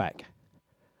breath back.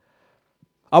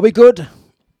 Are we good?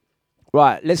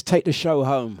 Right, let's take the show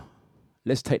home.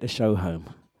 Let's take the show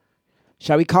home.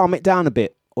 Shall we calm it down a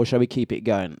bit, or shall we keep it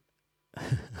going?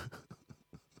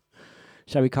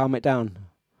 Shall we calm it down?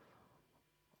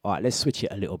 All right, let's switch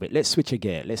it a little bit. Let's switch a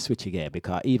gear.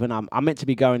 Because even I'm meant to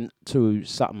be going to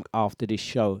something after this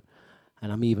show,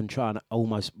 and I'm even trying to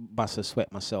almost bust a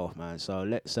sweat myself, man. So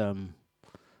let's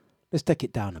take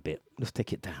it down a bit. Let's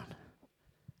take it down.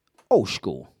 Old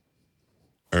school.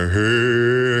 Baby,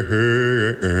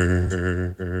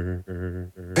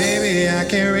 I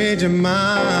can't read your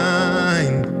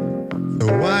mind. So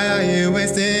why are you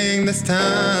wasting this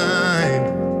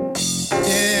time?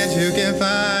 Yet you can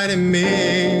fight in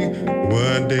me.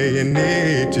 What do you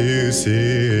need to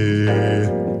see?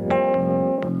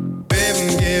 Baby,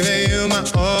 I'm giving you my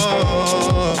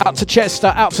all. Out to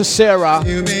Chester, out to Sarah.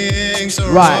 You being so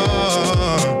right.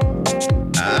 wrong.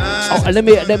 Oh, let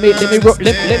me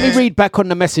read back on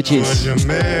the messages.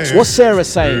 What's Sarah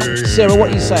saying? Sarah,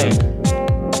 what are you saying?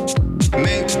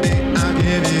 Maybe I'll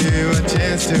give you a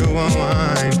chance to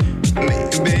unwind.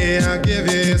 Maybe I'll give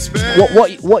you a spell.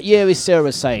 What year is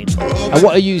Sarah saying? And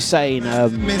what are you saying,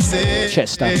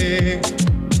 Chester?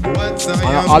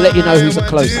 I'll let you know who's the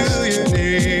closest.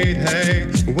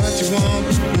 What you want,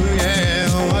 yeah,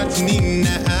 what you need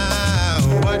now,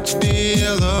 what you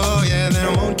feel, oh yeah,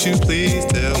 then won't you please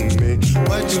tell me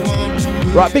what you want.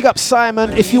 Right, big up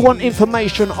Simon. If you want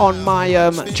information on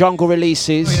my jungle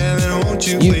releases,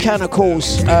 you can of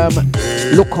course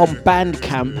look on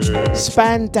Bandcamp,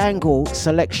 Spandangle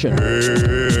Selection.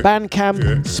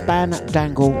 Bandcamp,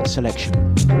 Spandangle Selection.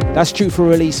 That's due for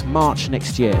release March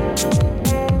next year.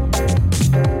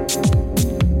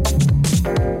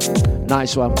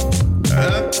 Nice one.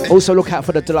 Also look out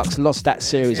for the Dlux Lost That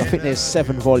series. I think there's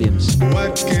 7 volumes.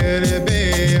 What could it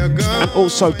be? And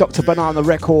also Dr. Banana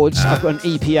Records. I've got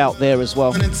an EP out there as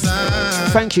well.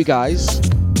 Thank you guys.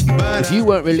 If you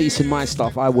weren't releasing my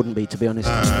stuff, I wouldn't be, to be honest.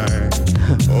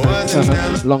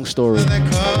 Long story.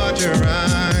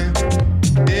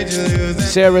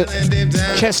 Sarah,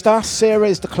 Chester, Sarah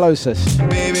is the closest.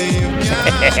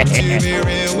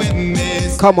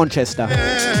 Come on, Chester.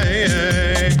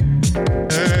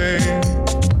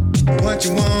 What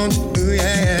you want, ooh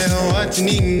yeah, what you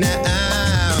need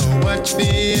now, what you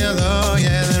feel, oh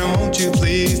yeah, then won't you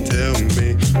please tell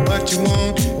me what you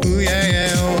want, ooh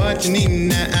yeah, what you need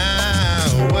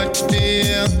now, what you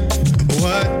feel,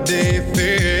 what they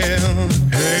feel,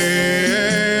 hey,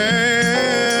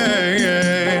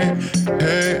 hey,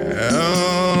 hey, oh,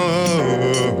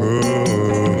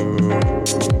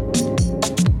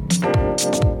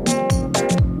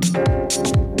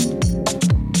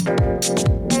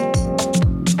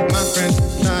 my friends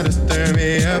try to stir me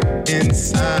up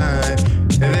inside.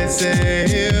 They say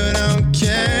you don't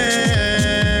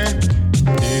care.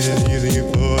 He's just using you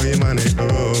for your money,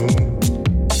 oh.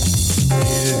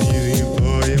 He's just using you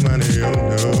for your money, oh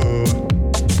no.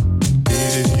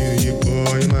 He's just using you for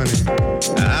your money.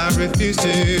 I refuse to.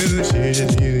 She's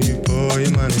just using you for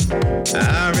your money.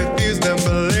 I refuse to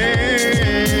believe.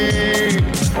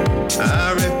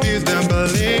 I refuse to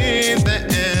believe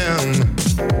them.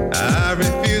 I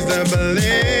refuse to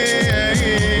believe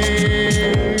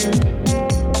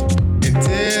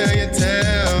until you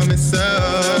tell me so.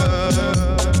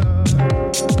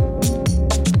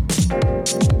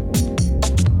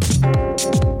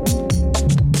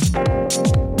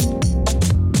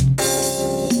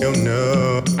 You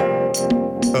know,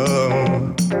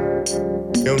 oh,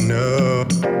 you know,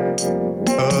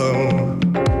 oh,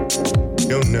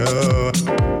 you know,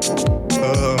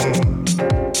 oh,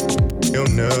 you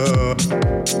know.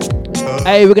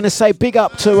 Hey, we're gonna say big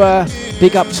up to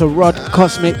Rod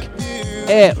Cosmic.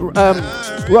 Yeah,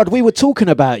 Rod, we were talking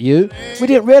about you. We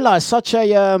didn't realise such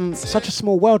a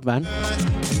small world, man.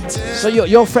 So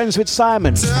you're friends with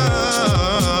Simon.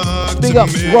 Big up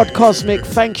Rod Cosmic.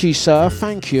 Thank you, sir.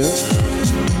 Thank you.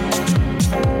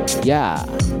 Yeah.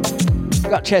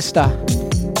 Got Chester.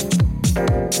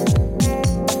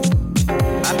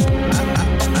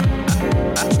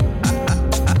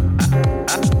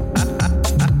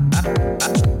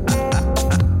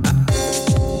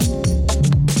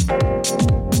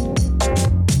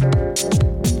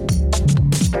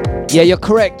 Yeah, you're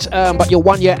correct, but you're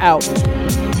 1 year out,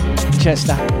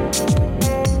 Chester.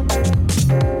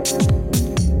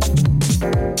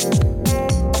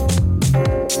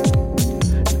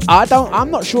 I'm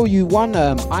not sure you won.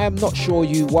 I am not sure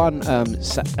you won,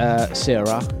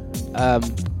 Sarah.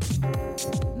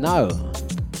 No.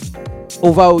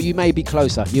 Although you may be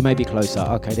closer. You may be closer.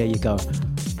 Okay, there you go.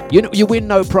 You win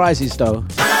no prizes though.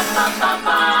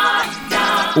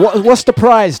 What's the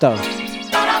prize though?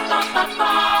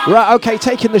 Right, okay,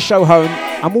 taking the show home.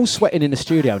 I'm all sweating in the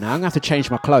studio now. I'm going to have to change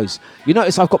my clothes. You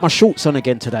notice I've got my shorts on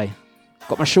again today.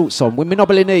 Got my shorts on with my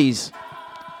knobbly knees.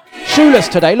 Shoeless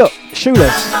today, look.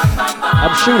 Shoeless.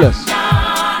 I'm shoeless.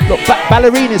 Look,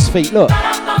 ballerina's feet, look.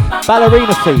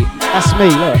 Ballerina feet. That's me,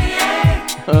 look.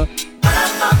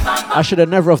 I should have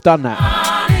never have done that.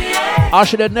 I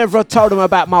should have never have told them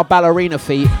about my ballerina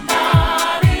feet.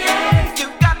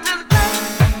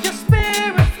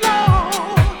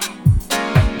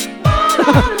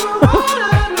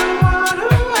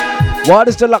 Why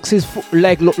does Deluxe's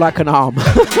leg look like an arm?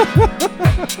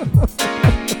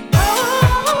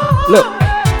 Look.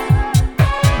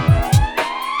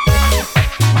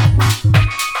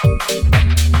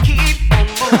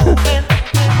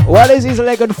 Why does his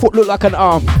leg and foot look like an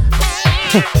arm?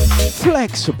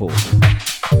 Flexible.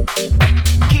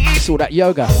 It's all that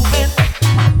yoga.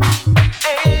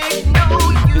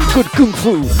 Good kung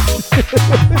fu.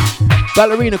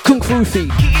 Ballerina kung fu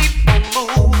feet.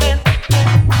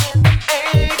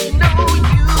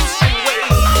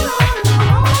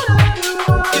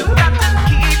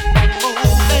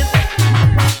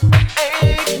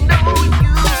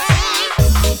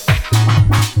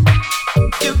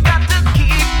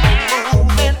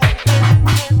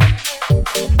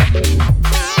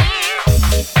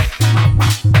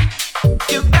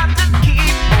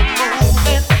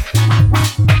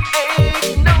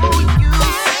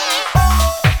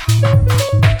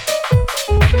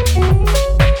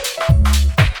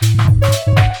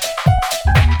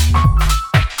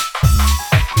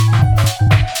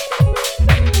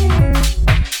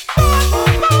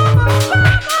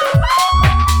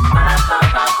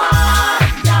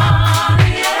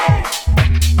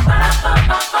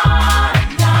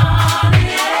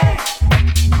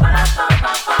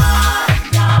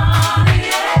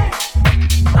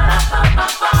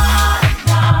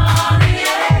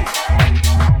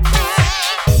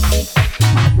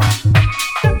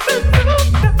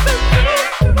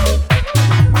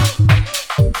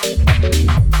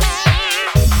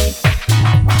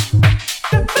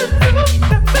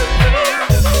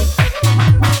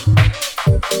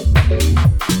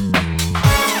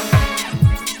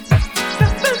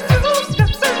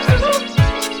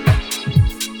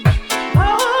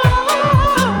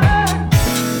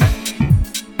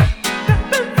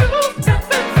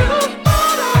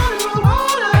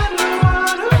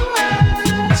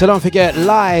 So don't forget,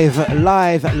 live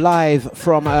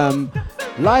from,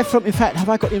 in fact, have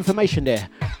I got information there?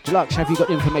 Dlux, have you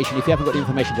got information? If you haven't got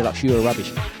information, Dlux, you're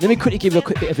rubbish. Let me quickly give you a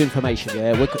quick bit of information,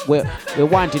 yeah? We're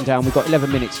winding down, we've got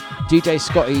 11 minutes. DJ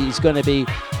Scotty is going to be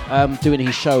doing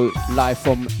his show live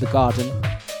from the garden.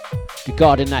 The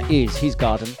garden that is his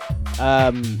garden.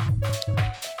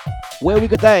 Where we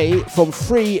go today from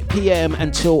 3 p.m.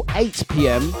 until 8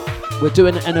 p.m. We're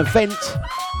doing an event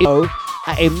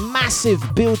at a massive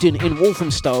building in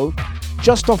Walthamstow,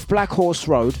 just off Black Horse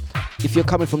Road. If you're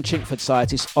coming from Chinkford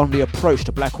side, it's on the approach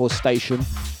to Black Horse Station.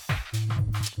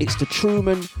 It's the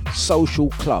Truman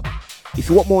Social Club. If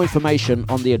you want more information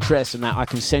on the address and that, I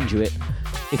can send you it.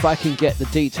 If I can get the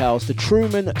details, the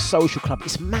Truman Social Club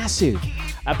is massive.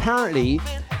 Apparently,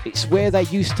 it's where they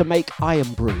used to make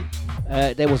iron brew.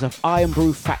 There was an iron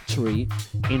brew factory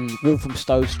in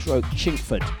Walthamstow stroke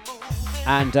Chinkford.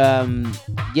 And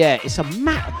yeah, it's a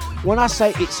when I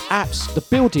say it's apps, the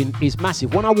building is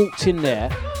massive. When I walked in there,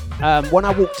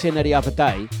 the other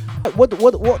day, what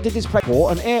did this place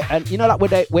for? An air, and you know, like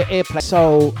where airplanes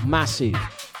so massive,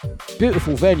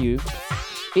 beautiful venue.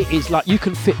 It is like you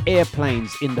can fit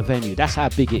airplanes in the venue. That's how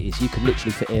big it is. You can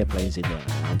literally fit airplanes in there.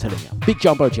 I'm telling you, big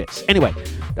jumbo jets. Anyway,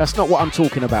 that's not what I'm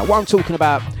talking about. What I'm talking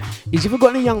about is if you've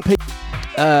got any young people,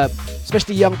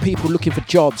 especially young people looking for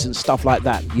jobs and stuff like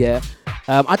that. Yeah.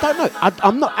 I don't know.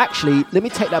 I'm not actually. Let me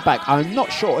take that back. I'm not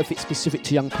sure if it's specific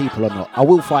to young people or not. I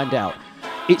will find out.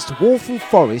 It's the Waltham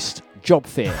Forest Job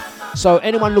Fair. So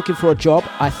anyone looking for a job,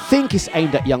 I think it's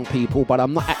aimed at young people, but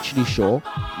I'm not actually sure.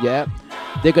 Yeah.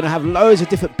 They're going to have loads of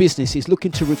different businesses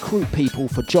looking to recruit people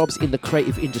for jobs in the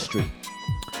creative industry.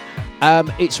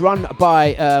 It's run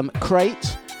by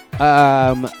Crate,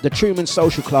 the Truman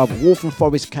Social Club, Waltham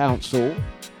Forest Council,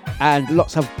 and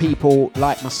lots of people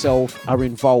like myself are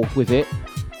involved with it.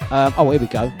 Oh, here we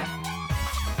go.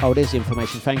 Oh, there's the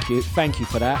information. Thank you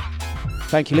for that.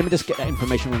 Thank you. Let me just get that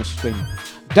information on the screen.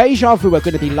 Deja Vu are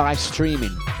going to be live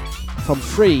streaming from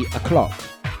 3 o'clock.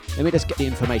 Let me just get the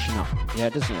information up. Yeah,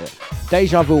 doesn't it?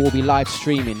 Deja Vu will be live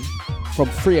streaming from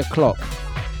 3 o'clock.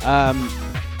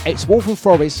 It's Waltham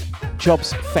Forest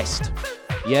Jobs Fest.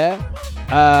 Yeah.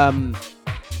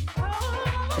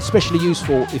 Especially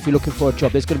useful if you're looking for a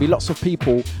job. There's going to be lots of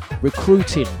people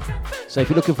recruiting. So if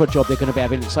you're looking for a job, they're going to be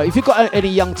having. So if you've got any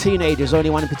young teenagers or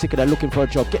anyone in particular looking for a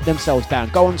job, get themselves down.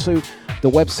 Go onto the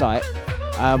website,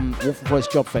 Waltham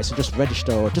Forest Job Fest, and just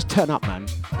register or just turn up, man.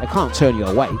 They can't turn you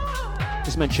away.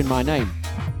 Just mention my name.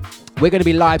 We're going to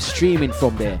be live streaming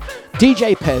from there.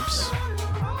 DJ Pebs,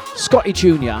 Scotty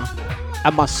Jr.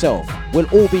 and myself will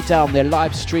all be down there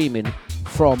live streaming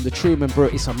from the Truman Brew.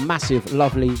 It's a massive,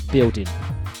 lovely building.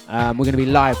 We're going to be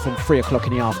live from 3 o'clock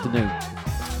in the afternoon.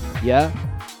 Yeah?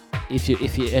 If you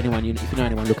know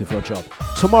anyone looking for a job.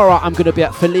 Tomorrow I'm going to be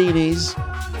at Fellini's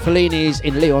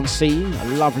in Leigh-on-Sea, a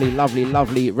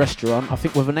lovely restaurant. I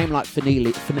think with a name like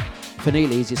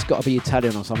Fellini's, it's got to be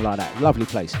Italian or something like that. Lovely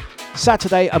place.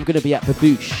 Saturday I'm going to be at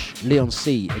Babouche,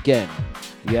 Leigh-on-Sea again.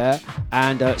 Yeah?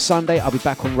 And Sunday I'll be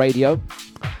back on radio.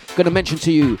 Going to mention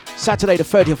to you, Saturday the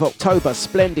 30th of October,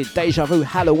 splendid Deja Vu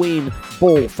Halloween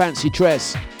ball, fancy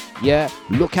dress. Yeah,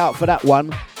 look out for that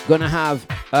one. Going to have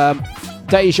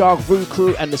Deja Vu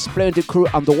crew and the Splendid crew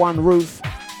under one roof.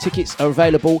 Tickets are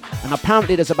available, and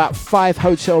apparently there's about 5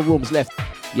 hotel rooms left.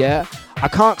 Yeah, I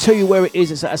can't tell you where it is.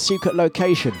 It's at a secret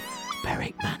location.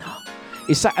 Berwick Manor.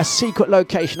 It's at a secret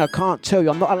location. I can't tell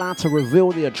you. I'm not allowed to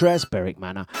reveal the address. Berwick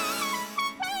Manor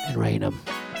in Raynham.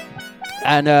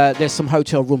 And there's some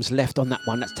hotel rooms left on that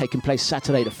one. That's taking place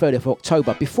Saturday the 30th of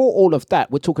October. Before all of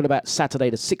that, we're talking about Saturday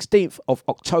the 16th of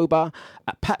October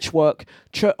at Patchwork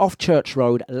off Church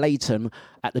Road, Leighton,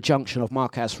 at the junction of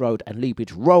Markhouse Road and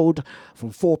Leabridge Road from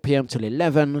 4 p.m. till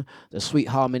 11. The Sweet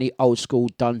Harmony Old School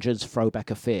Dungeons Throwback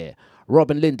Affair.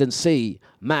 Robin Linden C,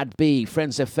 Mad B,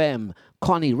 Friends FM,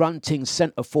 Connie Runting,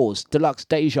 Centre Force, Dlux,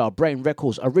 Deja, Brain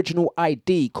Records, Original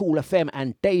ID, Cool FM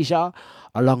and Deja,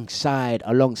 alongside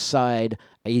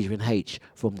Adrian H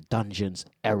from the Dungeons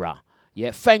Era.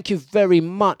 Yeah, thank you very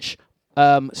much,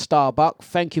 Starbuck.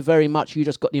 Thank you very much. You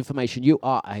just got the information. You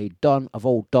are a don of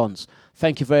all dons.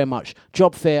 Thank you very much.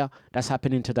 Job fair, that's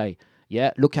happening today.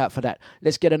 Yeah, look out for that.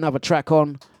 Let's get another track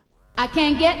on. I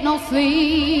can't get no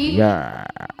sleep. Yeah.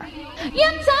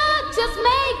 Your touch is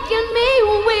making me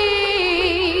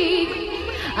weak.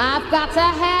 I've got to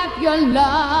have your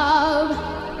love.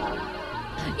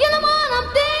 You're the one I'm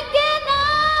thinking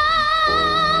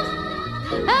of.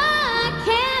 I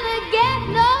can't get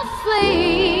no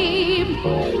sleep.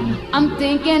 I'm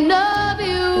thinking of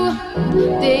you.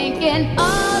 Thinking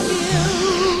of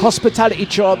you. Hospitality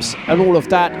jobs and all of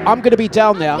that. I'm going to be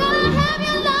down there.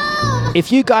 If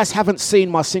you guys haven't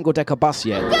seen my single decker bus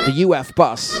yet, the UF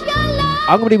bus,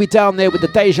 I'm going to be down there with the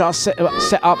Deja set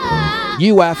up,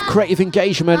 UF, creative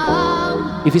engagement.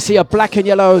 If you see a black and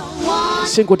yellow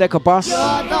single decker bus,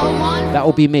 that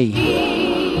will be me.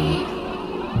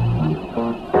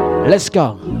 Let's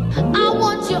go. I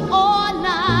want you all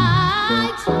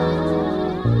night.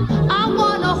 I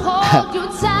want to hold you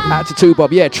tight. Out to two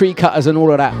Bob, yeah, tree cutters and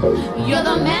all of that. You're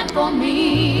the man for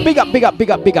me. Big up, big up, big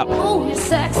up, big up. Oh, you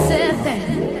sexy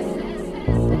thing.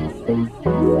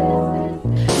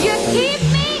 You keep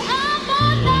me up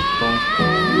all night.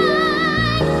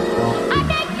 I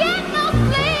can't get no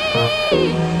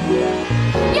sleep.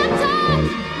 Your touch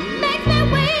makes me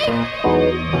weak.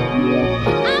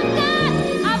 I've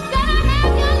gotta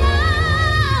have your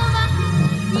love.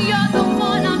 You're the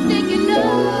one I'm thinking of.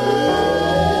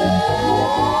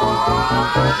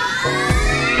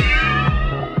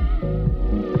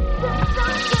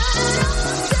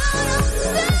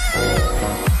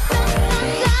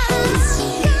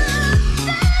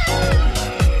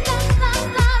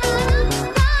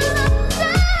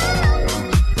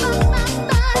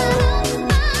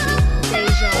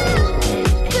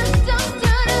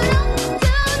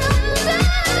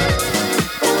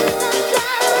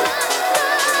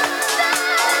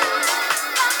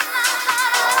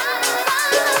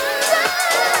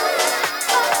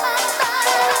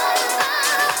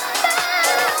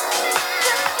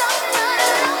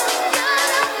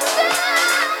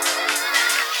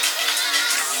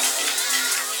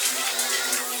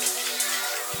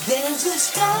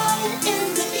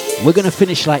 We're going to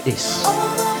finish like this.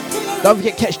 Don't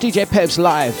forget, catch DJ Pebs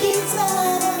live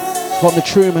from the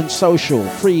Truman Social,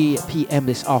 3 p.m.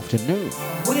 this afternoon.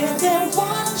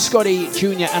 Scotty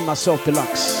Jr. and myself,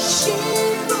 Dlux.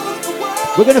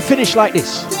 We're going to finish like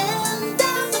this.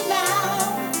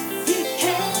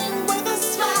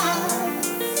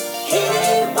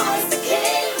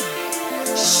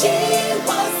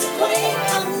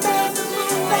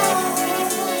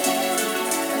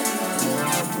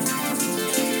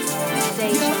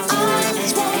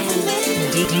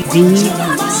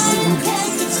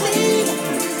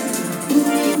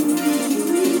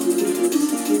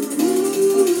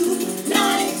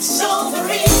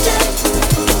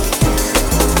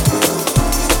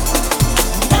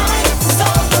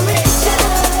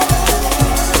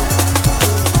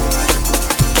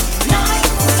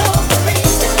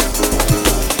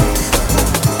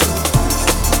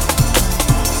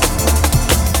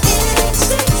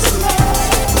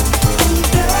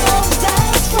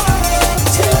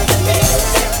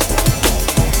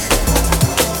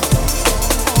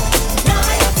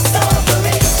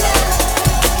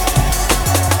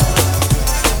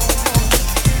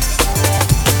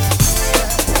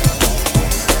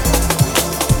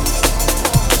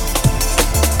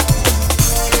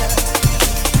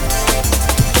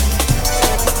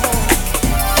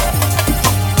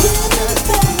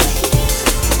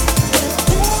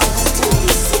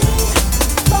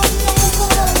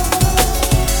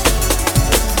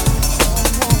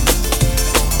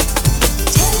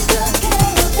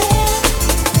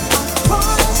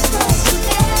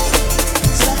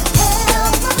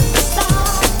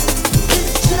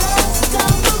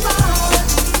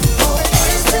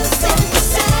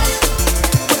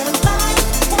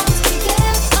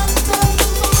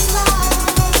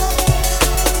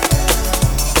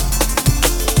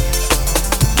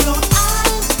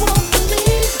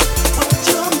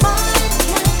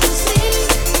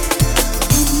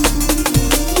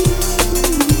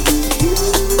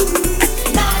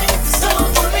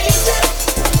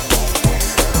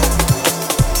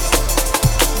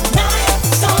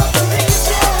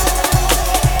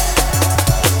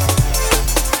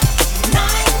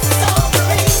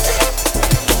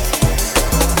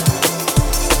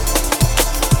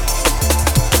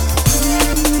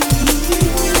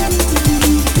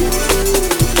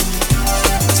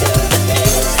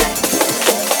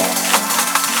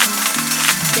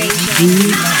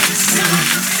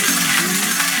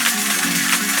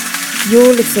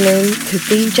 You're listening to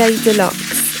DJ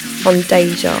Dlux on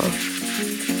Deja.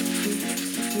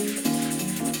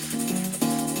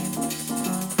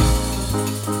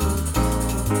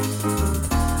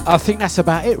 I think that's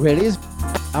about it, really.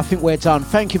 I think we're done.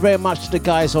 Thank you very much to the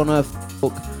guys on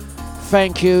Facebook.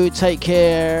 Thank you, take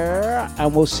care,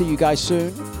 and we'll see you guys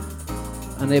soon.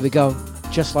 And there we go,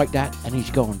 just like that, and he's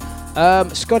gone.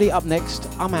 Scotty up next.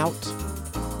 I'm out.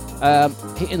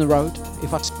 Hitting the road.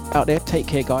 If I out there, take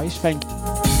care, guys. Thank you.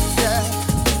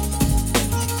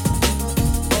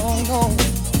 Oh no.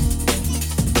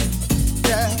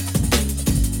 Yeah.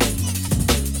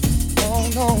 Oh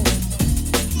no.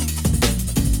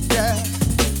 Yeah.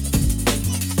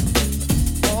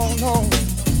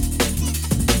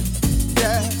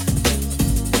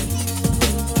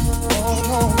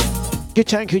 you,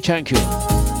 thank you, thank you.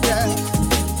 Yeah.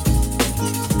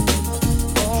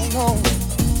 Oh no.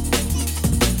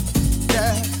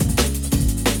 Yeah.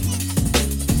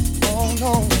 Oh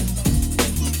no.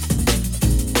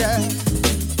 Yeah.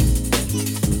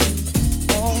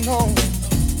 Oh no.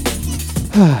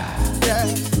 Yeah.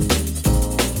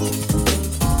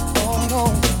 Oh no.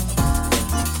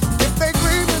 If they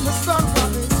grieve in the sun while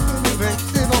they spin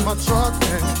erected on my truck,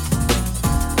 man.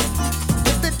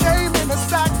 If they came in a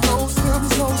sack, no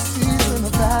swims, no seas in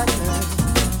the back, man.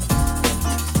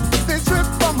 If they drip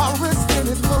on my wrist and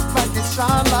it looked like it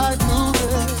shine like blue,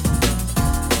 man.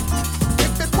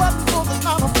 If it wasn't for the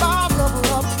 9 to 5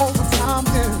 double up overtime,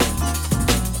 then.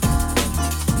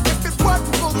 If it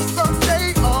wasn't for the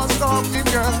Sunday all-star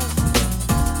girl.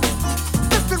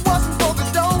 If it wasn't for the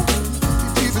dough,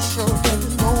 Jesus sure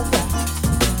doesn't know that.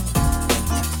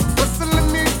 But silly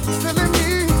me,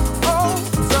 oh,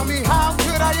 tell me how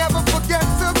could I ever forget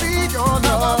to be your love?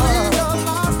 Now I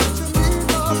realize that you need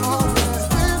love.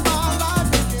 Spend my life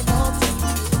making up to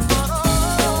you. But oh,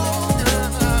 yeah,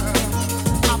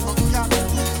 I forgot to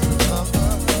be lover.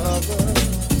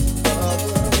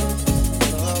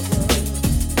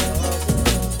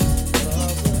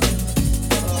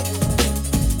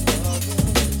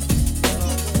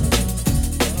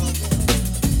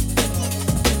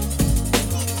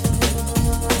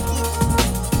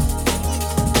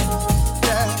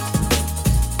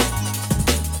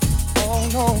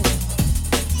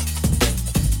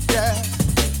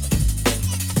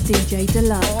 DJ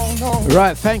Dlux.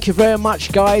 Right, thank you very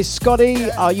much, guys.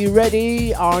 Scotty, are you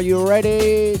ready? Are you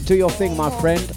ready? Do your thing, my friend.